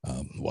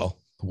 Well,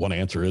 one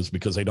answer is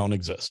because they don't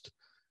exist.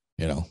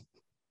 You know,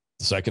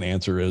 the second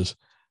answer is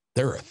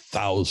there are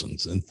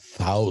thousands and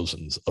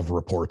thousands of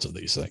reports of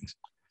these things.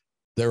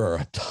 There are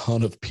a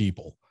ton of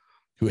people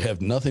who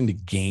have nothing to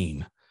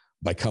gain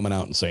by coming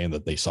out and saying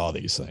that they saw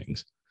these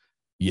things,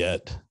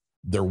 yet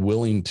they're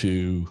willing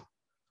to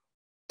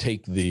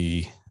take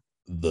the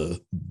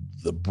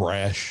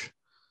brash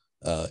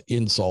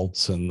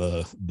insults and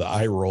the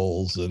eye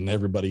rolls and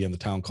everybody in the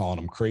town calling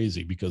them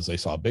crazy because they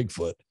saw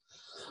Bigfoot.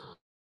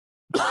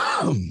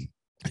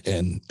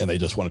 and they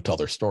just want to tell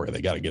their story.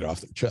 They got to get it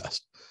off their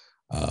chest.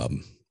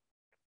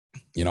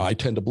 You know, I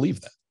tend to believe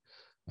that.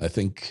 I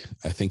think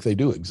they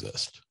do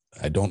exist.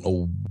 I don't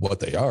know what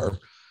they are.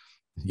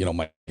 You know,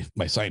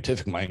 my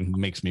scientific mind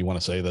makes me want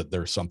to say that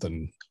there's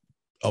something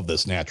of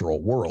this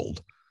natural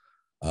world.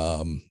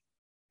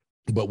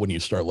 But when you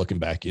start looking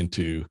back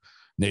into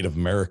Native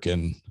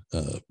American,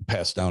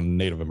 passed down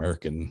Native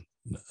American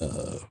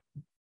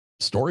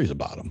stories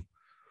about them,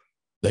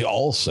 they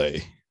all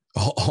say,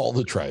 all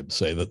the tribes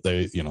say that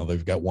they, you know,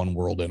 they've got one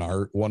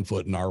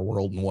foot in our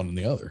world and one in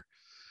the other.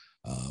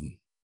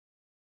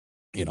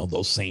 You know,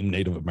 those same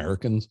Native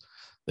Americans,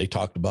 they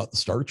talked about the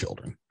Star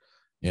Children,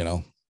 you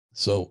know.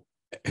 So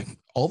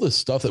all this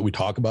stuff that we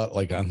talk about,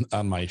 like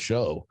on my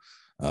show,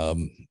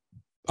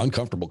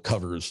 Uncomfortable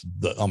covers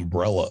the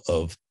umbrella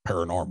of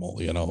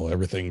paranormal, you know,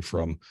 everything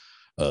from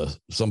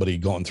somebody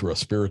going through a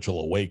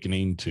spiritual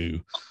awakening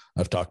to,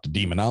 I've talked to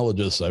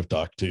demonologists. I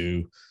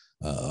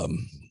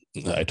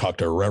talked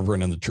to a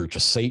reverend in the Church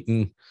of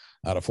Satan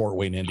out of Fort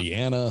Wayne,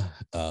 Indiana.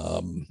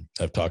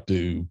 I've talked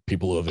to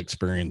people who have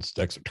experienced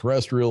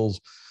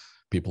extraterrestrials,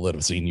 people that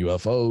have seen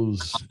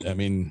UFOs. I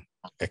mean,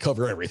 I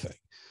cover everything.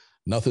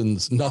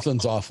 Nothing's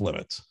off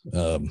limits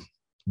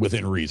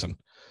within reason.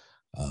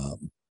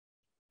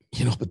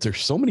 You know, but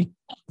there's so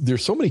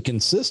many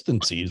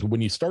consistencies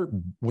when you start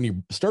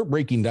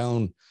breaking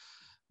down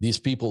these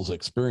people's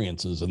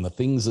experiences and the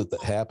things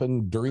that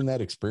happen during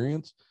that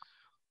experience.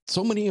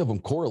 So many of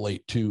them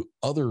correlate to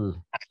other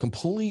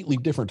completely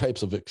different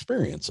types of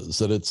experiences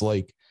that it's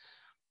like,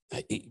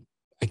 I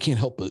can't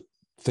help but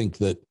think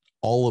that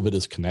all of it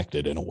is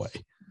connected in a way.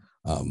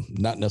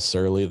 Not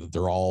necessarily that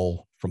they're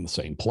all from the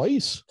same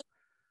place,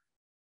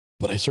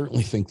 but I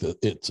certainly think that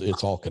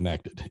it's all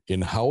connected.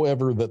 In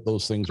however that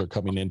those things are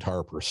coming into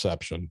our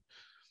perception,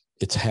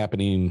 it's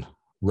happening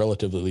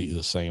relatively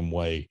the same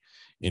way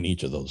in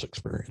each of those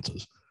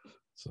experiences.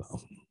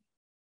 So,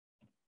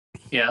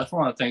 yeah, that's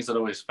one of the things that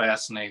always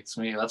fascinates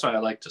me. That's why I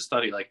like to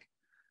study. Like,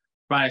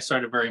 I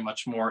started very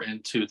much more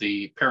into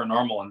the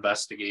paranormal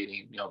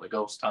investigating, you know, the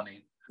ghost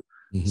hunting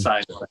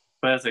side of it.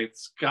 But as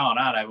it's gone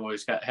on, I've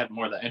always had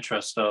more the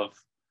interest of,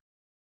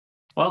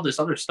 well, this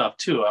other stuff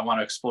too. I want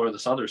to explore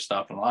this other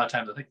stuff. And a lot of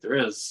times I think there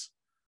is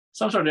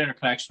some sort of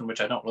interconnection,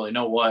 which I don't really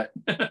know what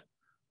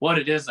what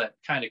it is that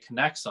kind of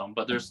connects them.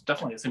 But there's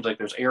definitely, it seems like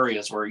there's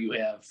areas where you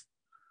have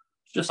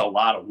just a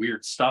lot of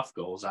weird stuff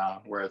goes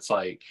on, where it's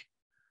like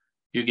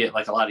you get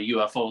like a lot of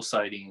UFO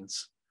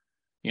sightings,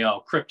 you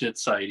know, cryptid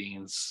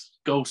sightings,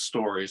 ghost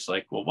stories.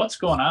 Like, well, what's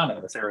going on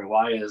in this area?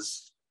 Why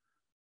is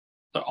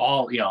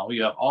all, you know,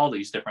 you have all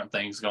these different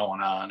things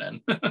going on? And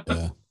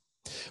yeah.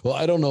 Well,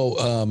 I don't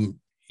know.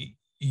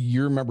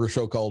 You remember a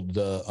show called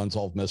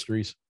Unsolved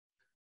Mysteries?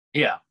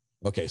 Yeah.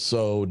 Okay,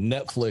 so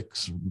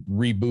Netflix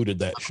rebooted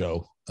that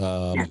show.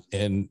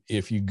 And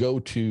if you go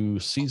to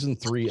season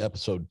 3,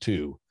 episode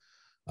 2,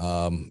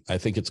 I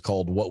think it's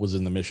called What Was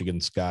in the Michigan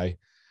Sky.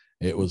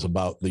 It was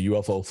about the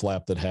UFO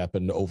flap that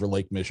happened over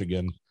Lake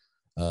Michigan,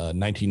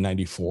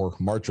 1994,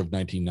 March of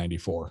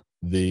 1994.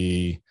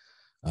 The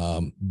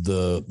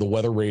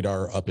weather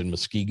radar up in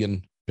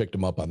Muskegon picked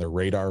them up on their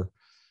radar.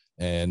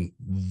 And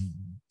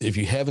if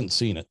you haven't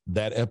seen it,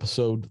 that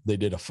episode, they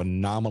did a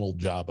phenomenal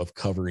job of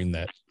covering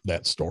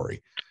that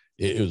story.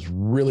 It was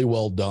really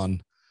well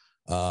done.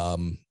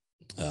 Bill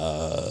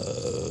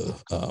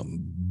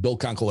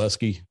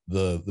Konkoleski,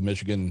 the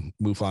Michigan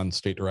MUFON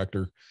state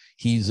director,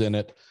 he's in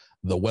it.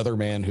 The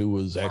weatherman who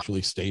was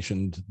actually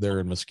stationed there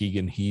in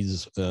Muskegon,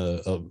 he's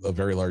a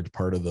very large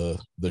part of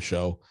the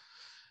show.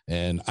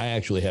 And I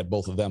actually had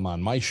both of them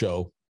on my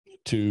show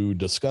to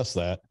discuss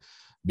that,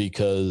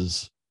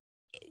 because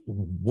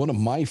one of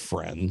my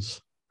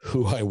friends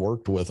who I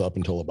worked with up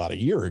until about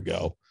a year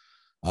ago,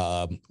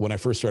 when I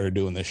first started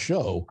doing this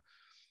show,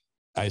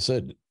 I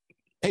said,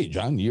 "Hey,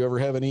 John, you ever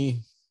have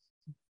any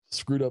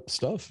screwed up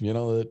stuff,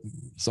 that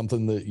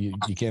something that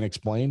you can't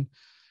explain?"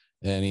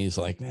 And he's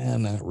like, "Nah,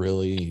 not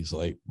really." He's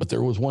like, "But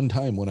there was one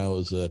time when I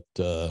was at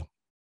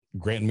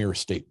Grand Mirror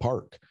State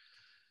Park,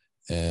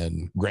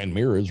 and Grand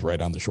Mirror is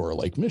right on the shore of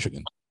Lake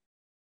Michigan."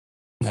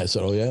 I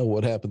said, "Oh yeah,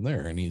 what happened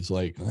there?" And he's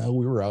like, "Well,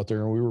 we were out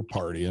there and we were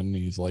partying."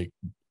 He's like,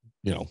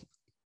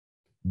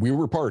 we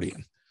were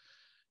partying.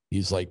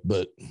 He's like,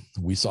 "But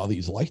we saw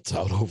these lights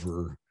out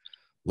over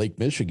Lake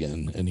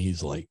Michigan." And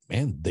he's like,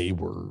 "Man, they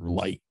were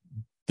like,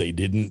 they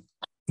didn't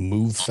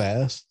move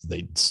fast.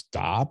 They'd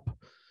stop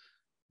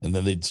and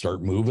then they'd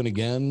start moving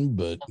again."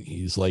 But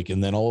he's like,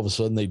 and then all of a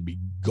sudden they'd be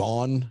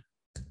gone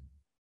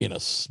in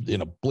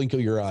a blink of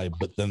your eye,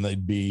 but then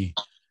they'd be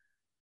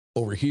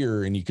over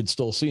here and you could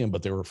still see them,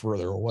 but they were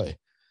further away.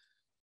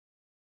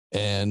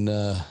 And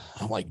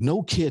I'm like,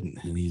 "No kidding."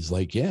 And he's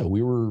like, "Yeah,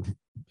 we were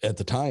at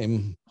the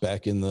time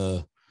back in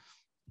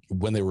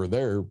when they were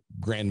there,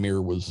 Grand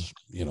Mirror was,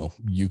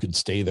 you could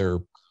stay there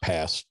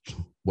past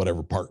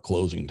whatever park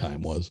closing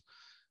time was."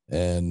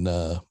 And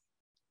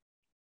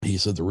he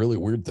said the really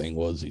weird thing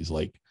was, he's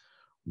like,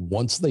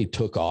 once they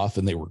took off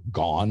and they were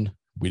gone,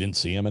 we didn't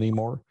see them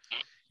anymore.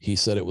 He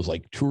said it was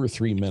like 2 or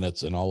 3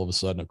 minutes, and all of a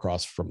sudden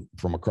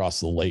from across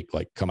the lake,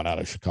 like coming out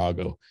of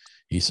Chicago,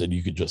 he said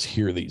you could just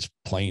hear these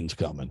planes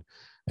coming.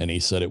 And he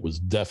said it was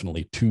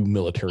definitely 2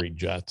 military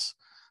jets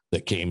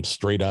that came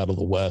straight out of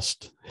the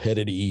west,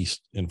 headed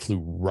east, and flew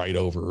right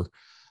over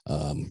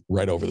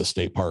the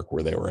state park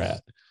where they were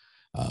at.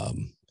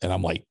 And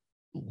I'm like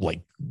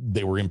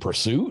they were in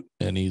pursuit?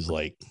 And he's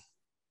like,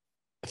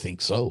 "I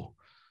think so."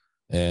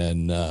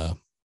 And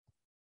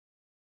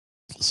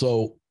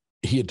so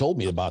he had told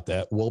me about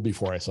that well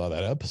before I saw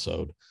that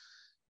episode.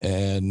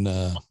 And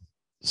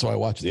so I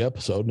watched the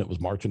episode, and it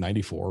was March of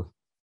 94,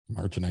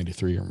 March of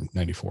 93 or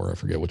 94. I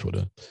forget which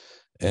one.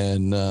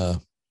 And I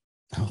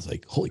was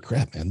like, "Holy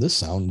crap, man, this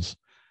sounds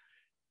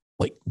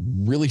like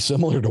really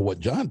similar to what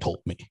John told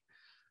me."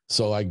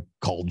 So I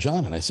called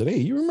John and I said, "Hey,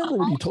 you remember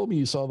when you told me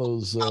you saw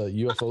those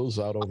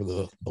UFOs out over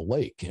the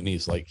lake?" And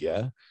he's like,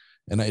 "Yeah."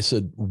 And I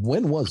said,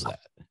 "When was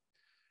that?"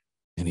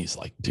 And he's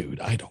like,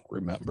 "Dude, I don't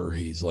remember."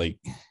 He's like,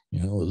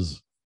 "It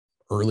was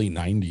early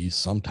 90s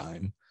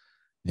sometime."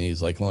 And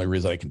he's like, "The only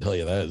reason I can tell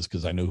you that is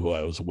because I knew who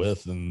I was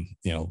with, and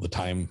the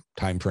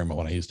time frame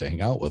when I used to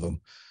hang out with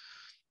him."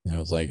 And I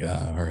was like,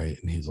 "All right."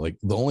 And he's like,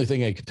 "The only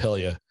thing I can tell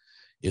you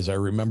is I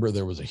remember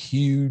there was a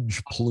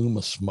huge plume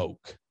of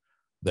smoke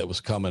that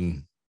was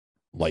coming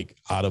like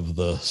out of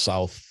the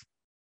south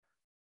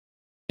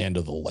end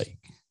of the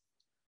lake."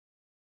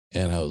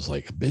 And I was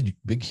like, "A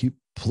big huge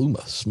plume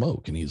of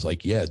smoke?" And he's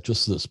like, "Yeah,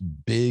 just this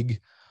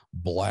big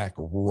black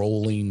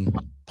rolling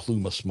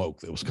plume of smoke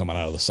that was coming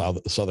out of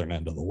the southern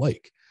end of the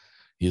lake."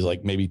 He's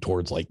like, "Maybe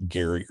towards like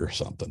Gary or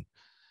something."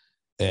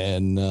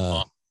 And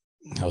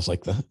I was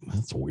like,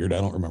 that's weird.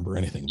 I don't remember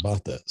anything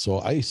about that. So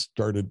I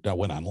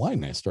went online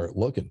and I started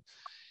looking.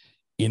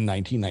 In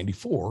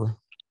 1994,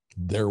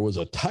 there was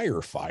a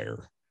tire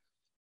fire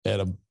at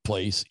a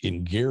place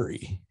in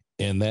Gary,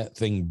 and that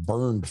thing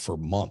burned for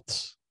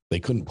months. They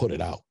couldn't put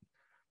it out.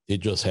 It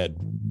just had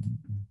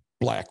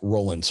black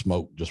rolling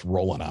smoke just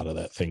rolling out of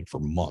that thing for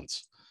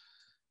months.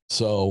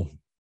 So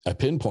I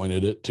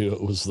pinpointed it to,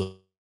 it was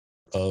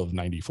of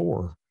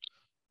 94,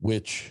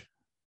 which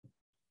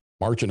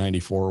March of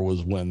 94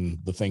 was when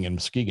the thing in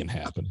Muskegon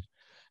happened.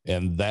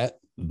 And that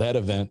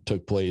event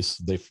took place.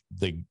 They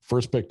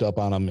first picked up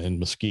on them in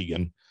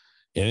Muskegon,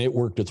 and it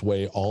worked its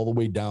way all the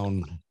way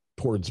down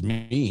towards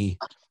me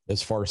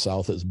as far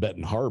south as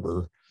Benton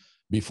Harbor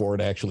before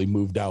it actually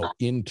moved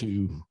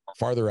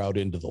farther out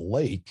into the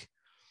lake.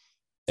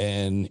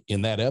 And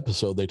in that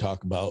episode, they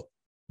talk about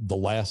the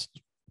last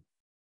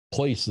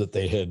place that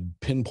they had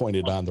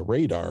pinpointed on the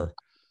radar.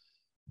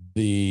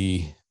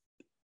 They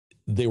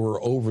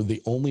were over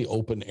the only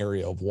open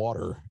area of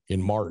water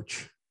in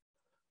March.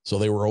 So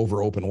they were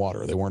over open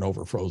water. They weren't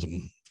over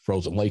frozen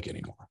lake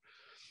anymore.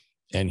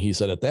 And he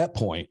said at that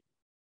point,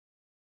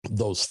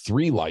 those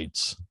 3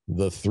 lights,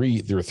 there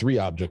were 3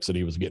 objects that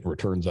he was getting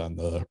returns on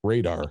the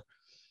radar.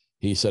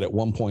 He said at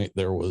one point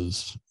there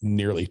was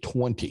nearly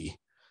 20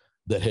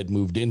 that had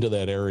moved into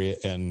that area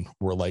and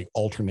were like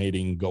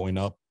alternating, going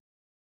up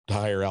to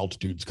higher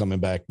altitudes, coming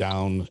back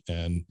down.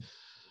 And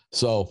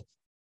so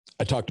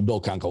I talked to Bill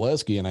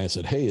Konkoleski and I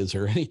said, "Hey, is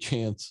there any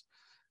chance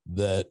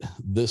that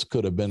this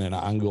could have been an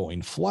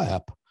ongoing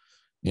flap?"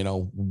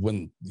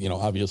 When,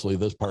 obviously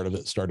this part of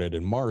it started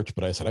in March,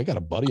 but I said, I got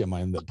a buddy of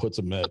mine that puts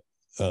them at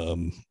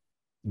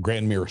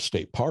Grand Mirror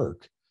State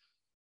Park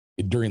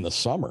during the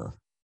summer.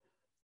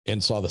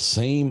 and saw the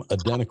same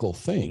identical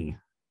thing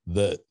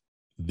that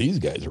these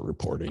guys are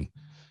reporting.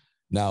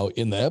 Now,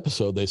 in the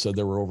episode, they said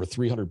there were over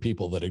 300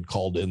 people that had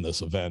called in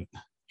this event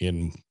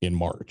in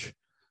March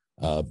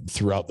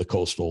throughout the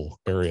coastal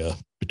area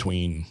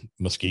between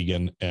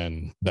Muskegon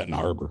and Benton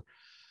Harbor.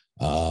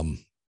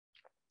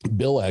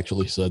 Bill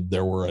actually said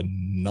there were a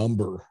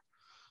number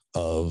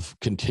of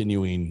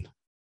continuing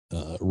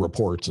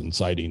reports and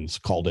sightings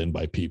called in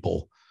by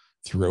people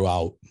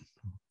throughout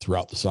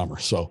the summer.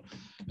 So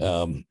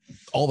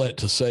all that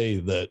to say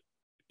that,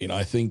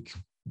 I think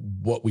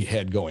what we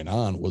had going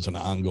on was an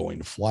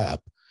ongoing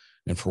flap.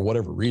 And for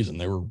whatever reason,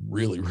 they were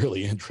really,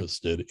 really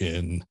interested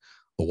in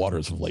the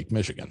waters of Lake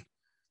Michigan.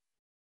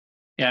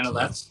 Yeah, no,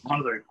 that's one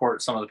of the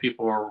reports. Some of the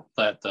people were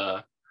that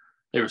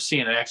they were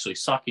seeing it actually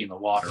sucking the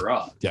water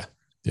up.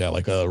 Yeah,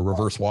 like a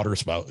reverse water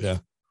spout. Yeah.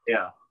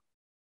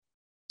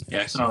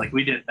 So like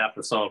we did an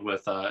episode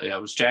with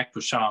it was Jack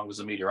Bouchon was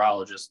a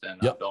meteorologist, and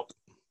Bill.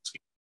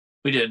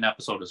 We did an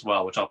episode as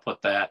well, which I'll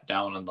put that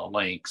down in the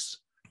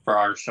links for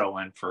our show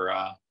and for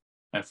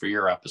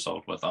your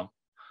episode with them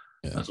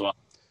as well.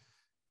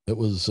 It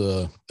was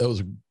that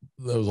was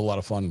a lot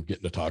of fun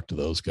getting to talk to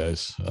those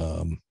guys.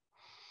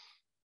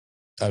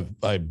 I've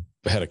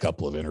had a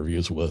couple of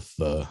interviews with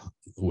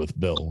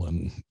Bill,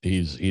 and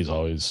he's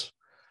always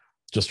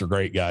just a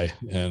great guy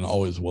and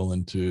always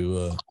willing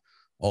to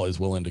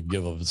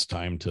give of his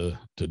time to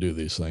do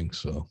these things.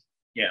 So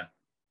yeah.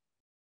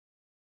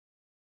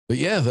 But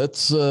yeah,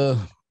 that's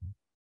that's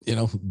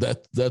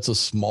a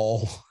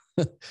small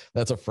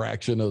that's a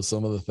fraction of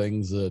some of the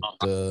things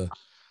that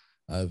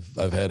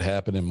I've had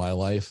happen in my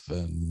life.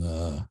 And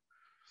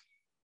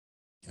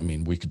I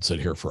mean, we could sit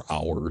here for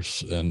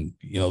hours. And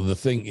the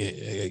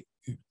thing,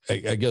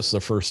 I guess the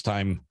first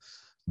time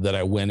that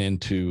I went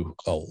into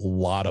a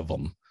lot of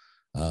them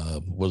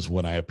was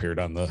when I appeared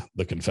on the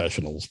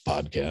Confessionals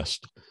podcast.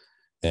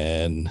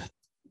 And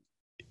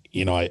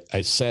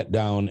I sat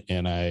down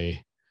and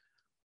I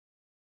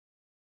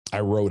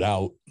wrote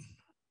out,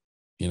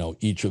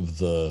 each of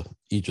the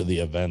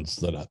events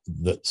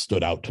that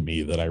stood out to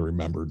me that I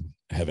remembered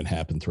having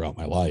happened throughout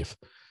my life.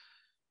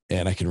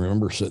 And I can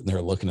remember sitting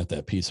there looking at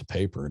that piece of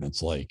paper, and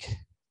it's like,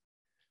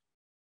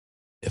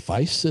 if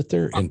I sit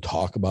there and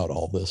talk about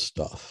all this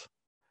stuff,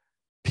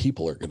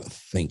 people are going to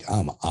think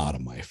I'm out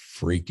of my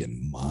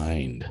freaking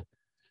mind,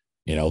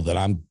 that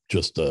I'm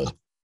just a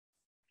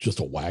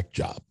whack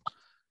job.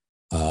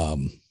 But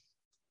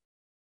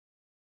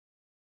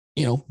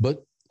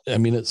I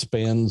mean, it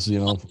spans,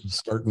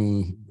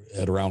 starting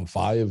at around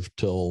 5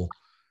 till,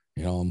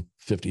 I'm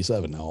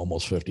 57 now,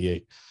 almost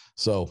 58.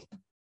 So,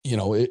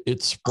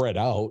 it's spread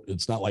out.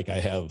 It's not like I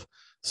have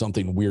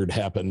something weird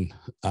happen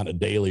on a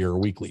daily or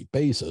weekly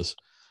basis.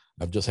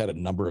 I've just had a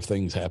number of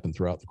things happen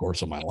throughout the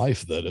course of my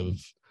life that have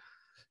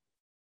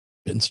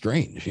been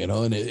strange,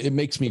 and it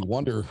makes me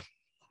wonder.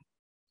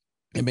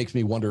 It makes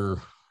me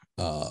wonder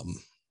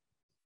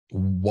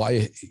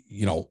why,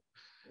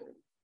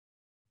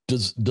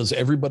 does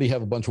everybody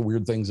have a bunch of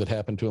weird things that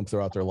happen to them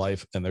throughout their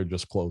life and they're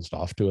just closed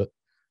off to it?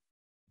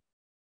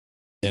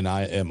 And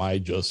am I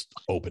just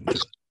open to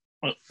it?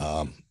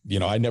 I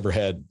never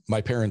had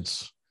my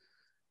parents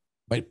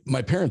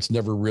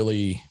never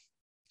really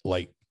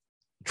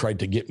tried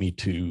to get me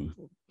to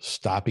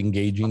stop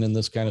engaging in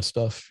this kind of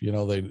stuff. They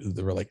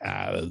were like,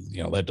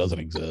 that doesn't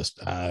exist.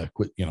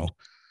 Quit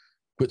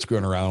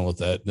screwing around with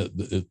that.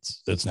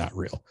 It's not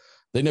real.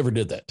 They never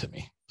did that to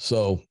me.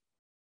 So,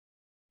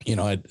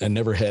 I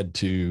never had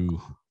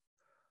to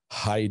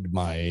hide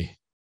my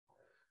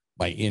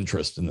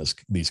interest in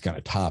these kind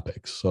of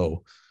topics.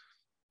 So,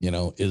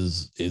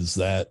 is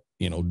that,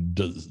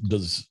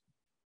 does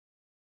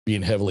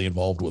being heavily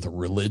involved with a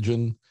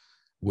religion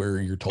where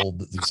you're told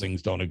that these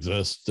things don't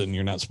exist and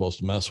you're not supposed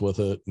to mess with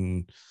it.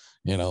 And,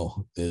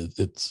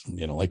 it's,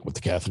 like with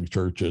the Catholic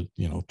Church,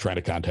 trying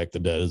to contact the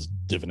dead is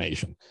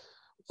divination.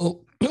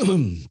 Well,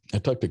 I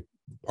talked to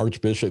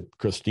Archbishop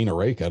Christina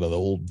Rake out of the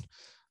old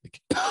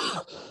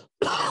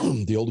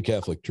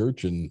Catholic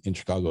Church in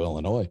Chicago,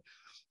 Illinois.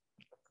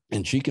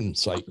 And she can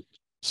cite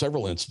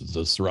several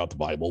instances throughout the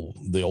Bible,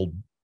 the old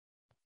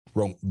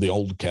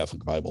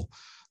Catholic Bible,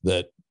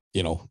 that,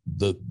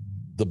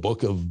 the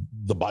book of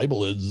the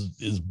Bible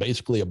is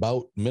basically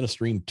about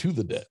ministering to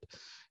the dead,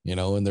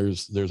 and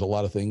there's a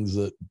lot of things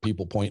that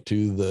people point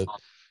to that,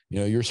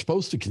 you're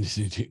supposed to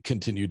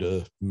continue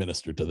to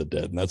minister to the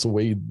dead. And that's a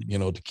way,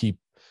 to keep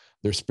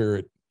their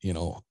spirit,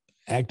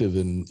 active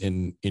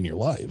in your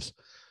lives.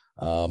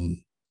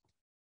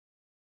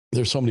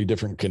 There's so many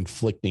different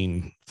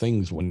conflicting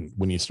things when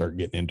you start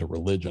getting into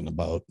religion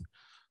about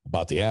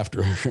the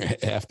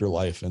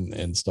afterlife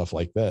and stuff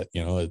like that.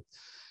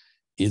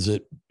 Is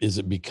it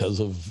because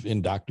of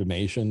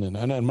indoctrination? And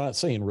I'm not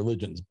saying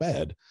religion's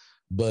bad,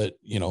 but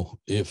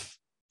if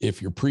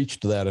you're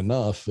preached that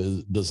enough,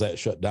 does that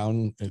shut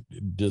down?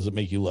 Does it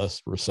make you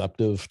less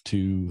receptive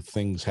to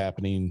things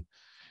happening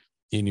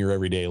in your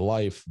everyday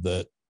life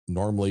that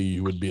normally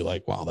you would be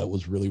like, wow, that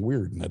was really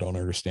weird, and I don't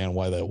understand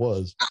why that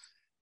was,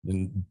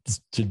 and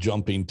to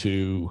jumping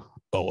to,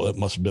 oh, that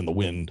must have been the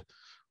wind,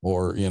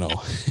 or, you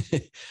know,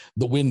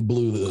 the wind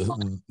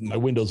blew my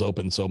windows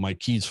open, so my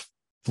keys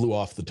flew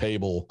off the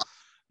table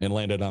and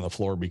landed on the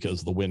floor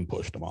because the wind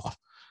pushed them off.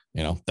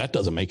 You know, that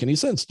doesn't make any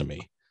sense to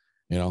me.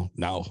 You know,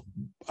 now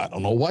I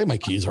don't know why my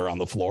keys are on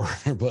the floor,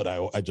 but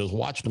I just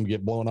watched them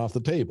get blown off the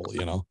table.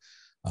 You know,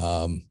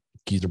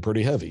 keys are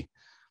pretty heavy.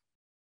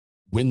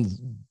 Wind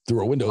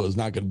through a window is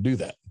not going to do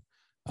that.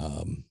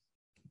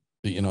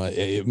 But, you know,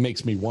 it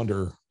makes me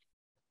wonder,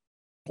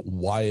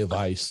 why have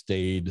I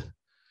stayed?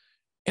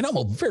 And I'm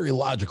a very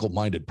logical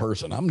minded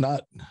person.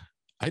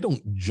 I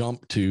don't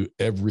jump to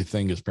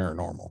everything as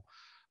paranormal.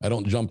 I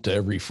don't jump to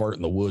every fart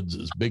in the woods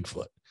as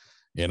Bigfoot.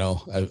 You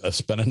know, I've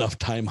spent enough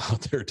time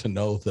out there to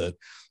know that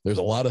there's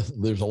a lot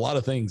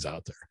of things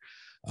out there.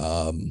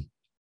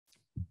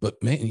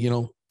 But man, you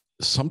know,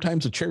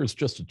 sometimes a chair is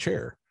just a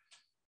chair,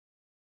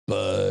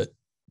 but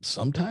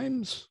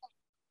sometimes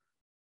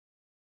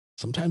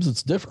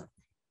it's different,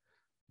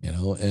 you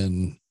know,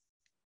 and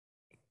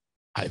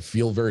I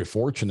feel very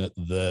fortunate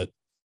that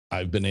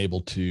I've been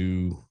able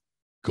to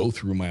go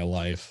through my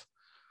life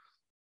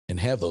and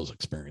have those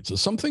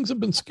experiences. Some things have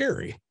been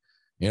scary.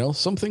 You know,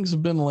 some things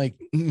have been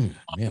like,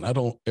 man, I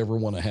don't ever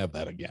want to have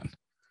that again.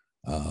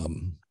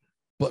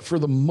 But for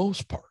the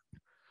most part,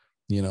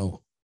 you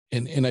know,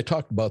 and I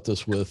talked about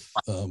this with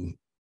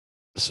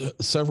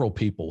several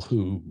people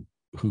who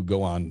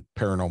go on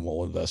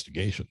paranormal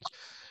investigations.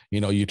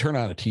 You know, you turn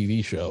on a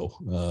TV show,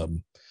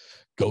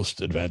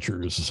 Ghost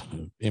Adventures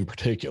in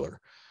particular,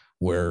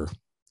 where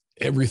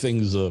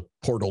everything's a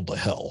portal to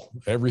hell.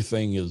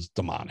 Everything is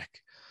demonic.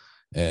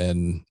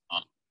 And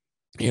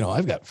you know,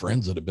 I've got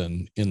friends that have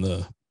been in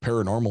the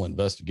paranormal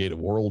investigative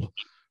world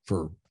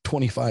for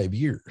 25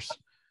 years.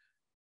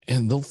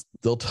 And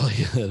they'll tell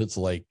you that it's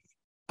like,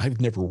 I've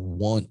never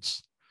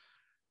once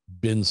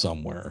been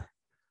somewhere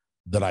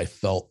that I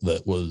felt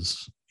that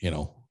was, you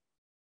know,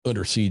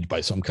 under siege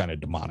by some kind of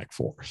demonic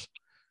force.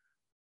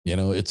 You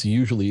know, it's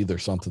usually either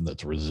something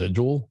that's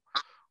residual,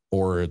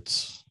 or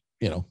it's,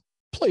 you know,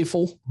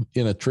 playful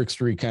in a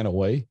trickstery kind of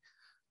way.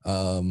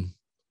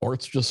 Or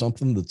it's just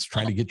something that's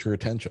trying to get your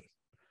attention.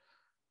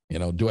 You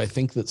know, do I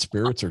think that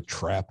spirits are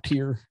trapped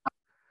here?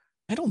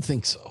 I don't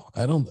think so.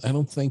 I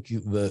don't think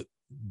that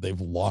they've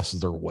lost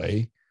their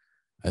way.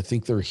 I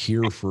think they're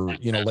here for,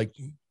 you know,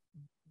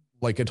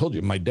 like I told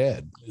you, my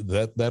dad,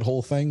 that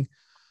whole thing.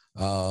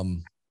 I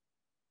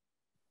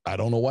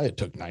don't know why it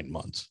took 9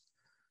 months,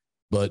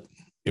 but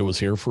it was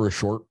here for a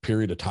short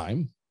period of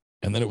time,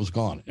 and then it was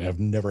gone. And I've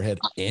never had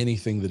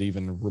anything that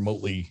even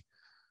remotely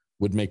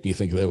would make me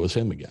think that it was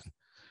him again.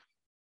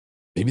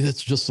 Maybe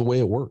that's just the way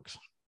it works.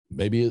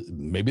 Maybe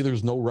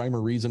there's no rhyme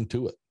or reason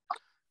to it.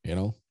 You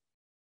know,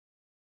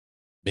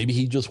 maybe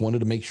he just wanted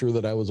to make sure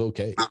that I was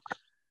okay.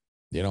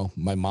 You know,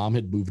 my mom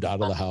had moved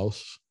out of the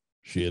house.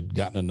 She had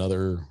gotten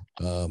another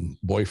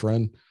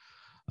boyfriend.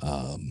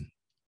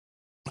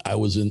 I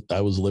was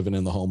living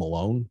in the home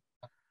alone.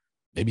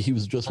 Maybe he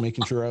was just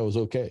making sure I was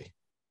okay.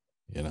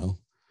 You know,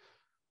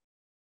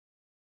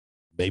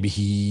 maybe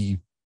he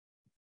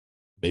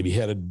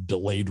had a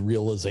delayed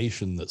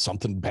realization that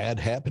something bad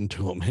happened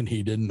to him and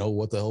he didn't know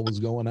what the hell was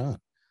going on.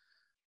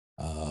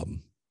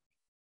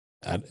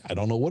 I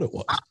don't know what it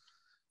was,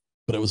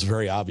 but it was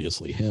very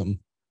obviously him.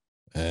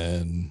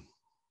 And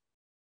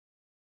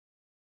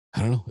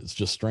I don't know. It's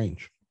just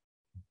strange.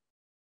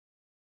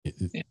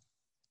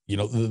 You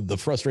know, the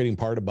frustrating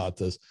part about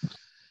this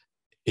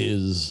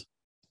is,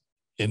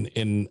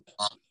 and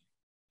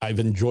I've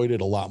enjoyed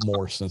it a lot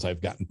more since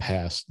I've gotten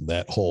past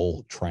that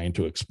whole trying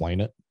to explain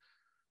it,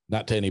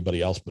 not to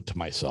anybody else, but to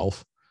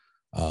myself,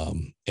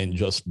 and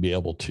just be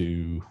able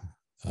to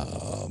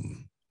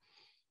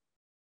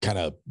kind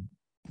of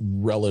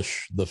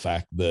relish the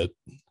fact that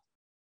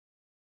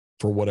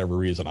for whatever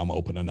reason, I'm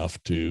open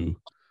enough to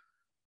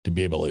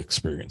be able to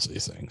experience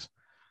these things,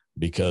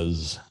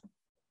 because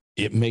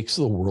it makes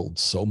the world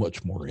so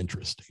much more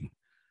interesting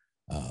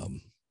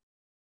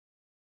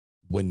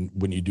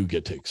when you do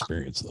get to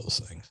experience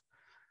those things.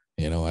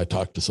 You know, I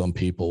talked to some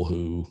people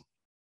who,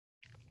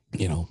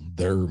 you know,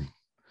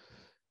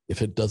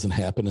 if it doesn't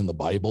happen in the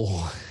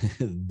Bible,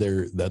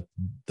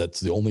 that's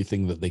the only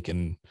thing that they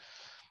can.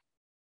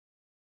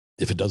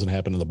 If it doesn't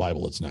happen in the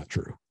Bible, it's not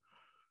true.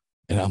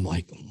 And I'm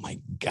like, oh my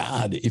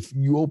God, if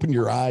you open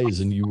your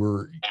eyes and you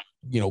were,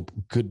 you know,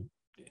 could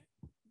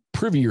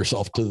privy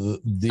yourself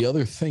to the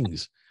other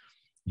things,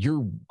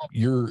 your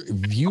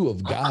view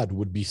of God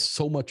would be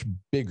so much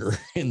bigger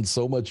and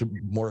so much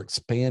more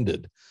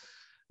expanded.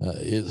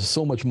 It's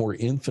so much more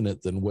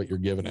infinite than what you're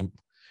giving him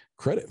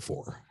credit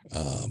for.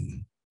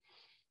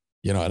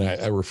 You know, and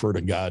I refer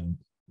to God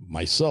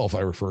myself, I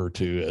refer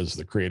to as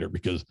the creator,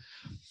 because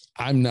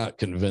I'm not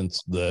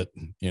convinced that,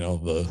 you know,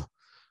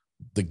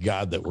 the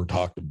God that we're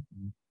taught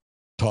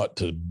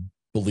to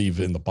believe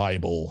in the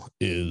Bible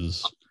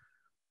is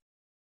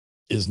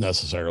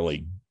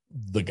necessarily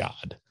the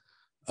God.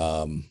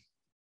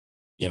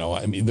 You know,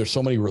 I mean, there's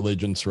so many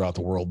religions throughout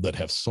the world that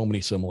have so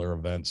many similar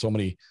events, so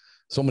many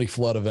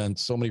flood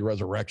events, so many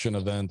resurrection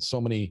events,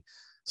 so many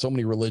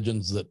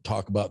religions that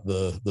talk about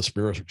the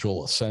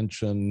spiritual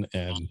ascension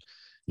and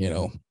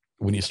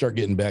when you start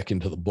getting back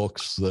into the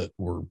books that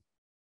were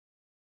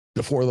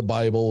before the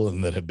Bible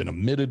and that have been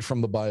omitted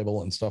from the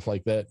Bible and stuff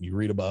like that, and you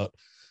read about,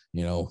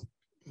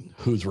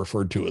 who's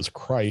referred to as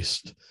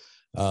Christ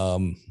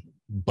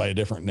by a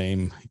different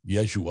name,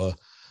 Yeshua,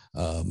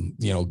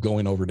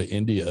 going over to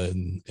India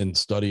and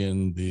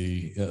studying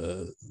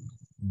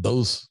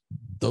those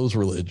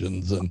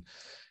religions. And,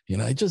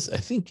 I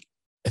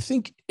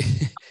think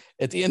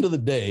at the end of the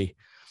day,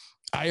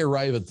 I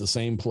arrive at the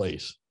same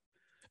place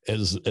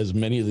as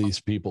many of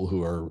these people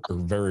who are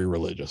very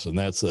religious. And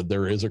that's that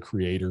there is a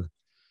creator,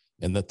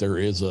 and that there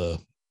is a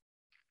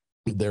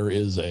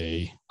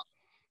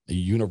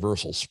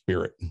universal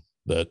spirit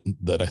that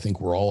I think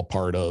we're all a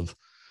part of,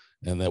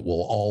 and that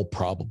we'll all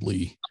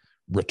probably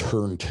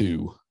return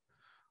to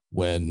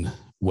when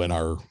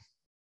our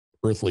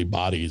earthly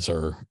bodies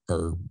are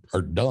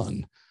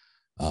done.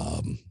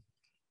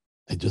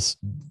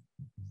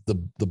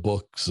 The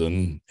books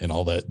and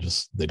all that,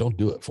 just, they don't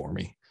do it for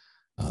me.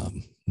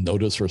 No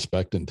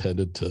disrespect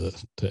intended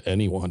to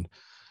anyone.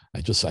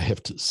 I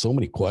have so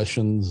many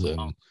questions,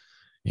 and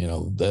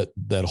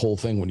that whole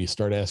thing, when you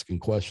start asking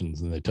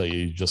questions and they tell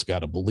you just got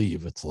to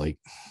believe, it's like,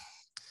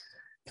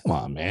 come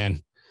on,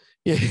 man.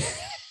 Yeah.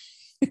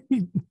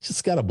 You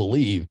just got to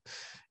believe,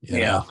 you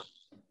know?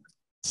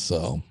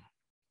 So,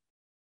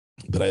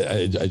 but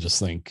I just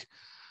think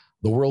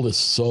the world is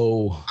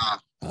so,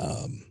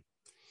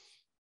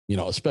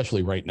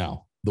 especially right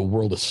now, the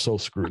world is so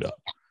screwed up.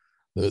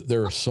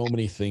 There are so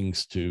many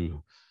things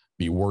to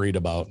be worried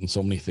about and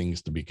so many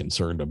things to be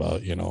concerned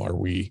about. Are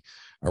we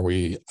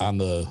on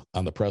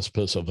the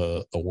precipice of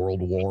a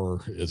world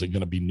war? Is it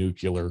going to be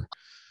nuclear?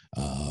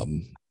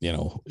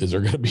 Is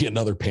there going to be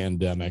another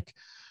pandemic?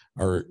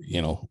 Or,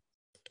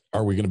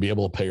 are we going to be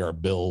able to pay our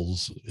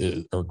bills?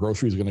 Are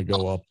groceries going to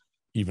go up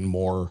even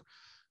more?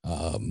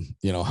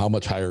 How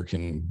much higher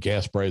can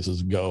gas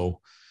prices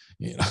go?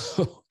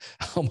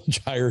 How much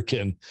higher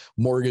can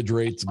mortgage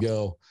rates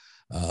go?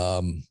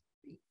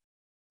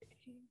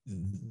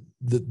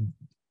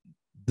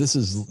 This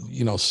is,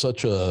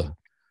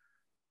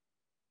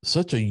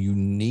 such a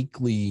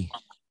uniquely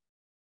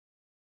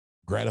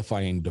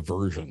gratifying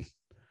diversion,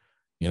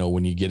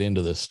 when you get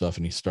into this stuff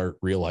and you start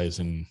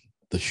realizing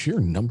the sheer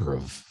number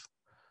of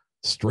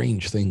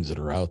strange things that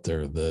are out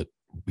there that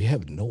we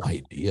have no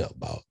idea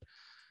about,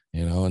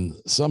 and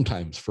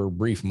sometimes for a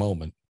brief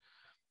moment,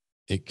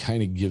 it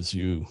kind of gives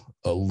you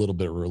a little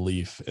bit of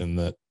relief in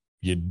that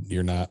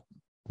you're not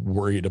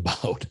worried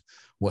about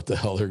what the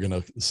hell they're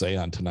going to say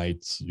on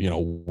tonight's,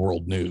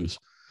 world news.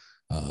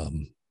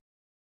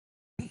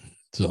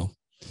 So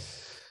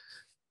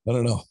I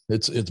don't know.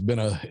 It's been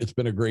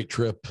a great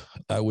trip.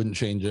 I wouldn't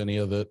change any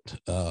of it.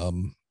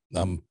 I'm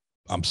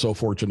so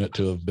fortunate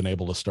to have been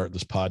able to start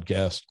this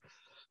podcast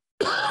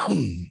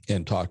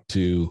and talk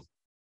to,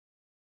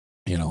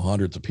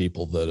 hundreds of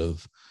people that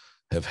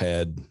have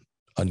had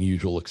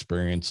unusual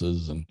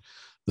experiences. And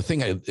the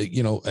thing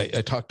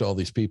I talk to all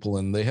these people,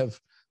 and they have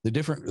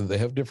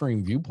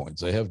differing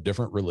viewpoints. They have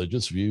different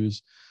religious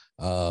views.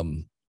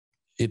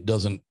 It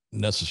doesn't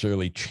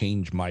necessarily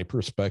change my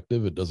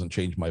perspective. It doesn't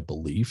change my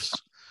beliefs.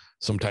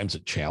 Sometimes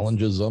it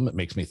challenges them. It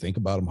makes me think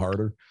about them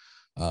harder.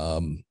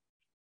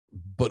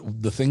 But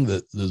the thing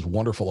that is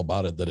wonderful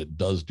about it, that it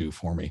does do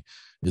for me,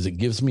 is it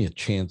gives me a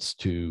chance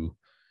to,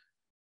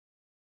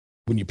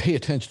 when you pay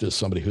attention to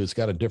somebody who's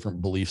got a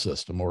different belief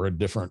system or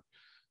a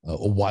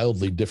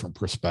wildly different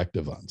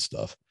perspective on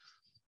stuff,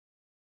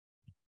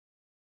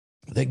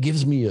 that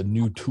gives me a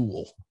new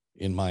tool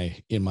in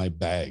my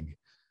bag,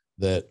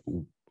 that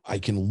I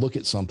can look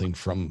at something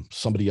from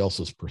somebody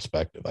else's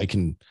perspective. I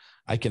can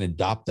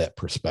adopt that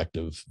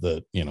perspective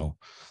that,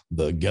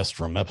 the guest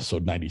from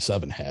episode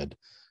 97 had,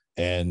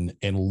 and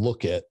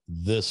look at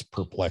this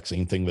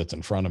perplexing thing that's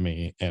in front of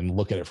me and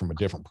look at it from a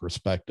different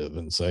perspective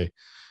and say,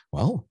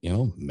 well,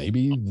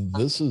 maybe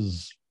this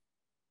is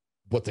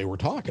what they were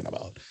talking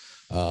about.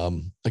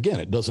 Again,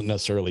 it doesn't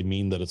necessarily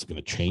mean that it's going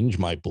to change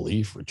my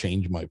belief or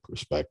change my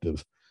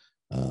perspective,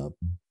 but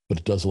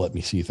it does let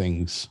me see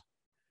things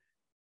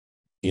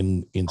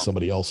in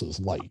somebody else's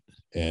light.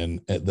 And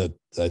that,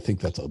 I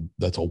think that's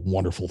a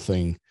wonderful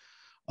thing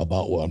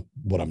about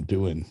what I'm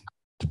doing,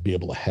 to be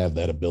able to have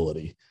that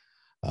ability.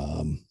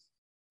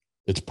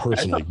 It's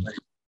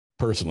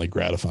personally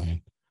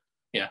gratifying.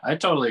 Yeah, I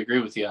totally agree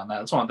with you on that.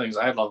 That's one of the things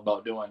I love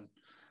about doing,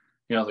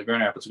 the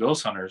Grand Rapids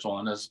Ghost Hunters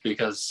one, is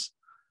because,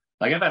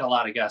 like, I've had a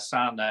lot of guests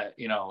on that,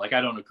 like,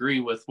 I don't agree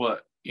with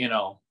what,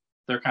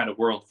 their kind of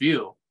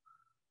worldview,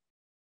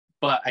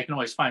 but I can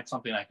always find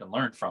something I can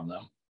learn from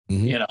them.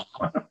 Mm-hmm.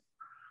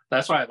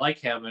 That's why I like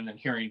having and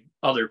hearing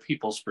other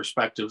people's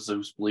perspectives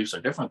whose beliefs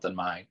are different than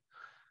mine,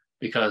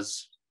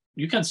 because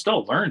you can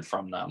still learn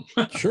from them.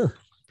 Sure.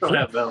 Still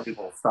have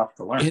valuable stuff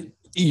to learn.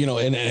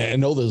 And I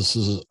know this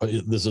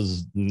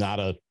is not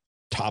a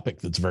topic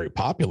that's very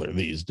popular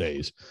these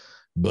days,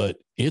 but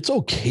it's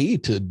okay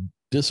to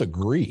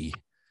disagree.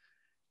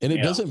 And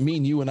it doesn't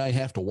mean you and I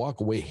have to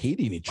walk away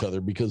hating each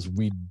other because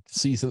we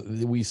see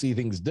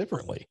things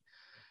differently.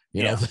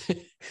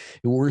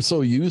 We're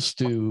so used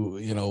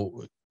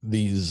to,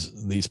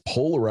 these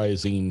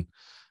polarizing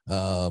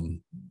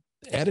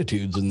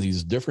attitudes and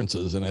these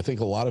differences. And I think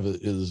a lot of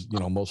it is,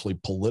 mostly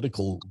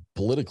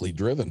politically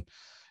driven.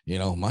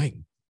 My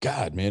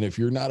God, man, if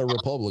you're not a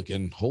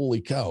Republican,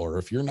 holy cow, or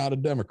if you're not a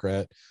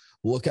Democrat,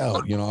 look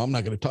out, I'm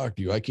not going to talk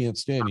to you. I can't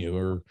stand you.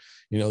 Or,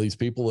 these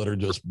people that are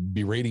just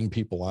berating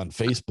people on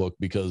Facebook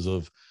because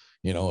of,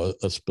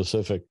 a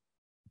specific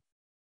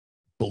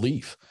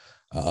belief.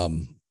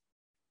 Man,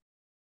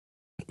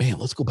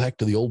 let's go back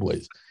to the old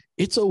ways.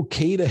 It's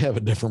okay to have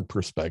a different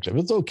perspective.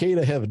 It's okay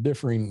to have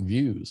differing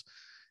views,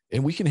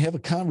 and we can have a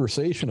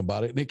conversation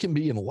about it, and it can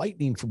be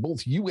enlightening for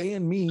both you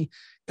and me.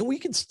 And we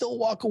can still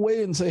walk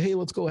away and say, hey,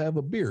 let's go have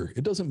a beer.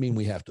 It doesn't mean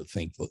we have to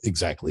think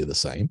exactly the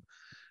same.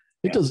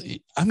 It does.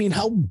 I mean,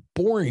 how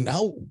boring,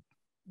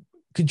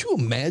 could you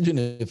imagine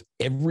if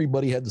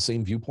everybody had the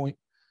same viewpoint?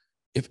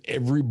 If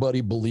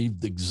everybody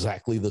believed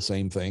exactly the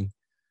same thing,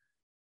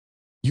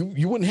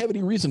 you wouldn't have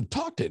any reason to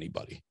talk to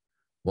anybody.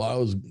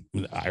 Well,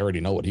 I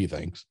already know what he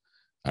thinks.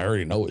 I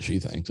already know what she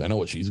thinks. I know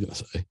what she's going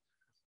to say.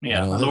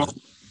 Yeah.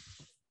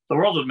 The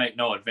world would make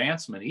no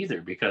advancement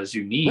either, because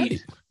you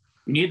need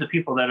the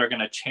people that are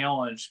going to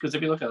challenge. Because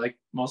if you look at like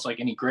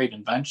any great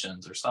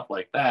inventions or stuff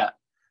like that,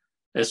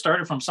 it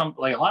started from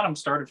a lot of them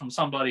started from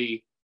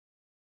somebody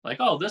like,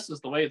 oh, this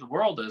is the way the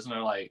world is. And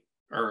they're like,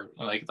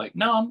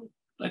 no,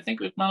 I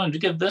think we're going to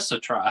give this a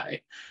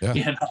try.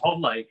 Yeah.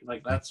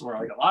 Like that's where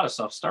a lot of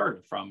stuff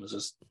started from, is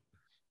just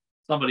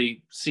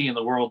somebody seeing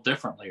the world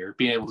differently or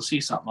being able to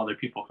see something other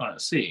people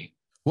couldn't see.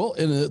 Well,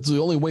 and it's the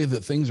only way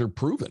that things are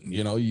proven.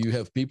 You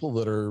have people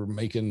that are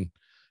making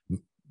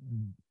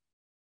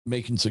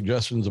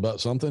suggestions about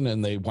something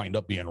and they wind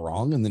up being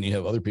wrong. And then you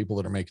have other people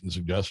that are making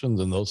suggestions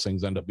and those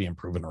things end up being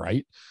proven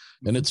right.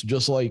 And it's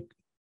just like,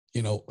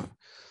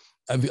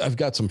 I've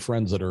got some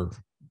friends that are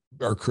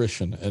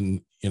Christian,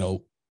 and,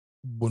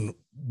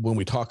 when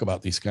we talk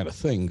about these kind of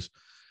things,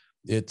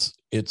 it's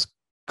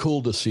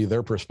cool to see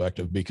their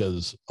perspective,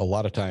 because a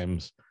lot of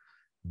times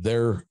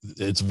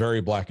it's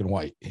very black and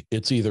white.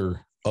 It's either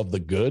of the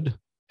good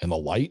and the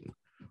light,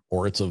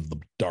 or it's of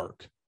the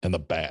dark and the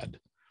bad.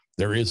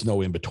 There is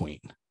no in between.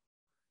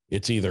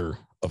 It's either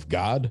of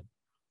God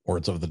or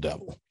it's of the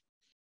devil.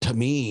 To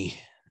me,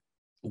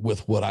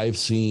 with what I've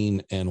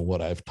seen and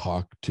what I've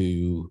talked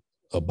to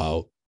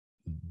about,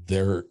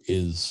 there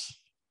is,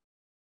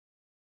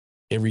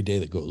 every day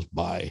that goes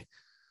by,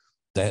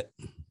 that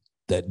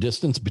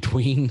distance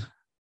between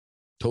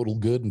total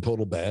good and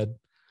total bad,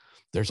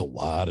 there's a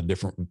lot of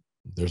different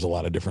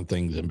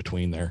things in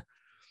between there.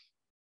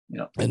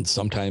 Yeah. And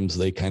sometimes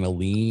they kind of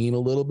lean a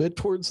little bit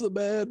towards the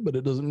bad, but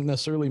it doesn't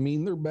necessarily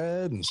mean they're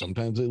bad. And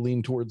sometimes they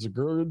lean towards the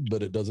good,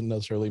 but it doesn't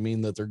necessarily mean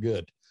that they're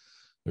good.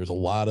 There's a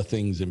lot of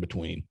things in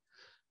between.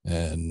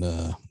 And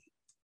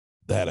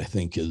that, I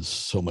think, is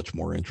so much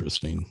more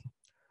interesting.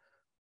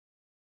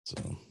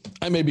 So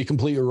I may be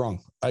completely wrong.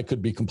 I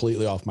could be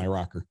completely off my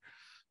rocker.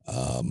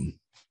 And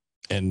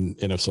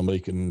if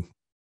somebody can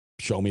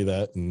show me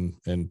that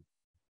and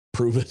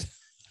prove it,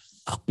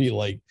 I'll be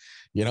like,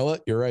 you know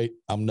what? You're right.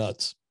 I'm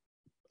nuts.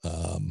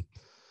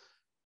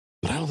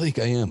 But I don't think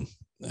I am.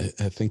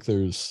 I think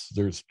there's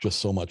just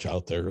so much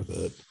out there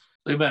that.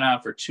 We've been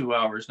on for 2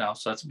 hours now,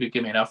 so that's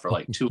giving me enough for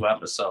like 2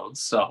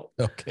 episodes. So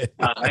okay.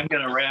 I'm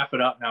going to wrap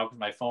it up now because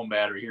my phone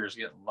battery here is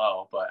getting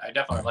low, but I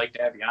definitely like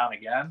to have you on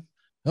again.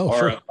 Oh, or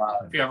sure.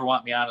 If you ever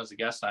want me on as a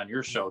guest on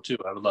your show too,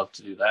 I would love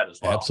to do that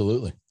as well.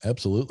 Absolutely.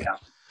 Yeah.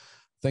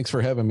 Thanks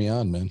for having me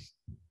on, man.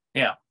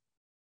 Yeah.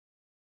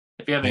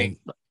 If you have any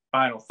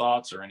final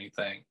thoughts or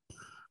anything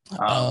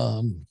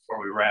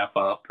before we wrap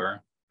up,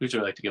 or would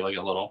you like to give like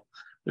a little,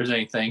 if there's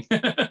anything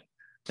that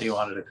you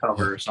wanted to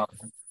cover or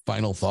something?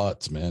 Final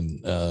thoughts,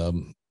 man.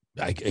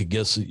 I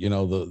guess,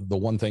 the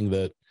one thing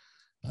that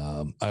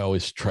I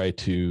always try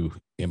to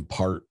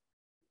impart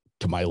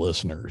to my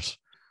listeners,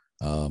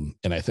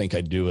 and I think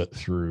I do it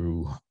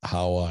through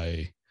how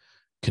I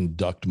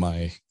conduct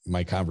my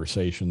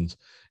conversations.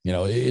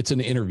 It's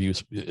an interview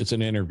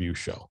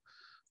show,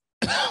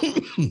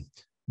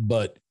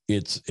 but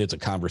it's a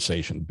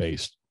conversation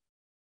based,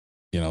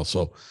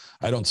 so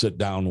I don't sit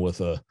down with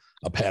a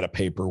pad of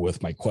paper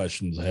with my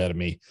questions ahead of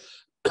me.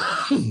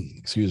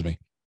 Excuse me.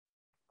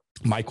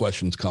 My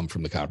questions come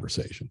from the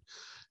conversation.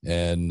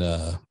 And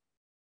I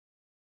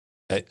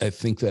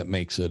think that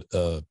makes it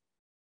a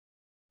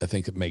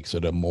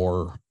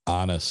more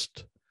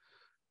honest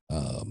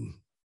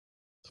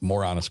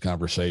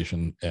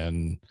conversation.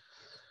 And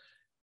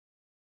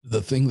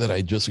the thing that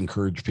I just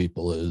encourage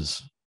people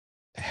is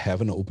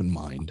have an open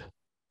mind.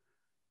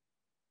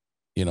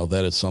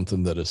 That is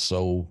something that is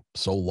so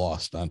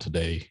lost on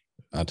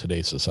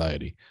today's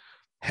society.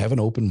 Have an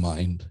open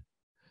mind,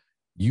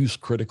 use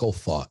critical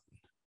thought,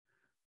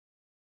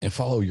 and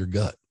follow your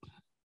gut.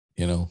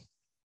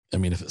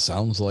 If it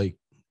sounds like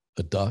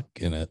a duck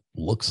and it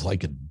looks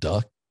like a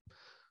duck,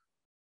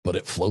 but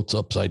it floats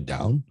upside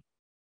down,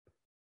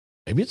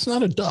 maybe it's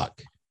not a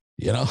duck,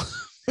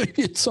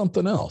 maybe it's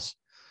something else.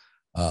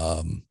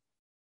 But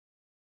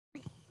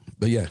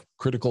yeah,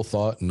 critical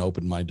thought and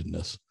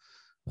open-mindedness,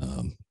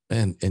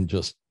 and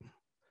just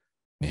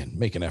man,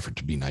 make an effort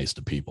to be nice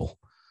to people.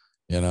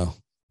 You know,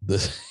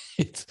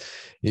 it's,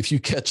 if you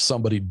catch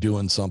somebody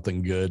doing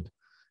something good,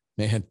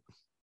 man,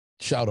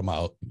 shout them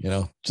out, you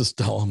know, just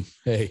tell them,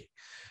 hey,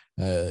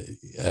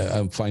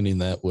 I'm finding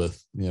that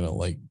with, you know,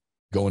 like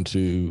going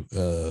to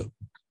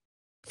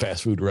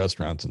fast food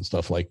restaurants and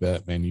stuff like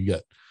that, man, you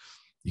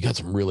got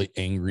some really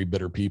angry,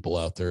 bitter people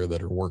out there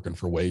that are working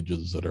for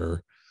wages that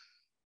are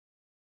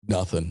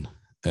nothing.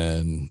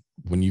 And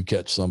when you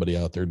catch somebody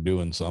out there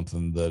doing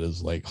something that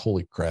is like,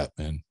 holy crap,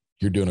 man,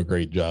 you're doing a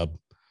great job,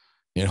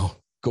 you know,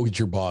 go get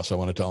your boss. I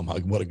want to tell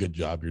them what a good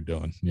job you're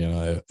doing. You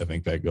know, I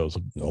think that goes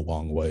a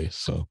long way.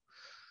 So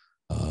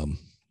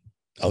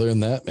other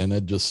than that, man,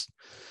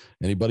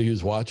 anybody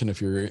who's watching,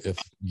 if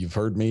you've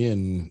heard me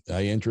and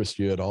I interest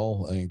you at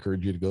all, I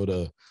encourage you to go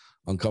to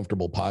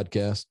Uncomfortable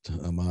Podcast.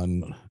 I'm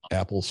on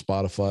Apple,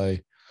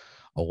 Spotify,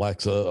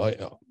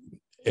 Alexa,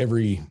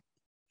 every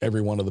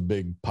one of the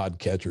big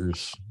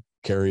podcatchers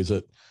carries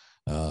it.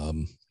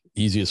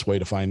 Easiest way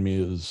to find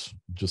me is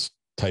just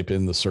type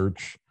in the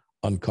search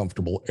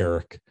Uncomfortable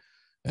Erick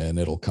and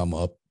it'll come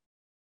up.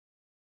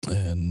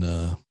 And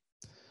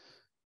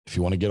if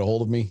you want to get a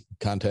hold of me,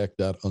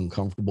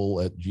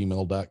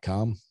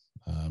 contact.uncomfortable@gmail.com.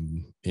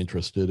 I'm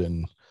interested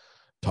in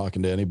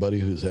talking to anybody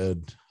who's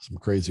had some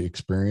crazy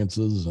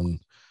experiences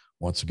and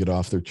wants to get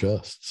off their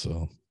chest.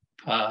 So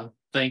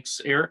thanks,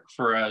 Erick,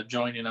 for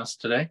joining us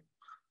today.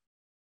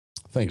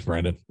 Thanks,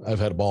 Brandon. I've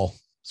had a ball.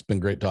 It's been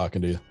great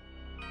talking to you.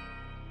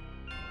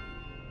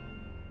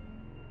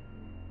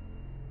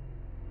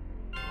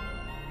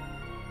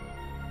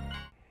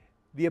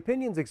 The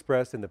opinions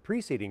expressed in the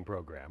preceding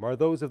program are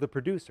those of the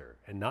producer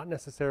and not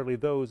necessarily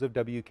those of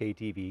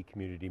WKTV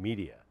Community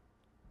Media.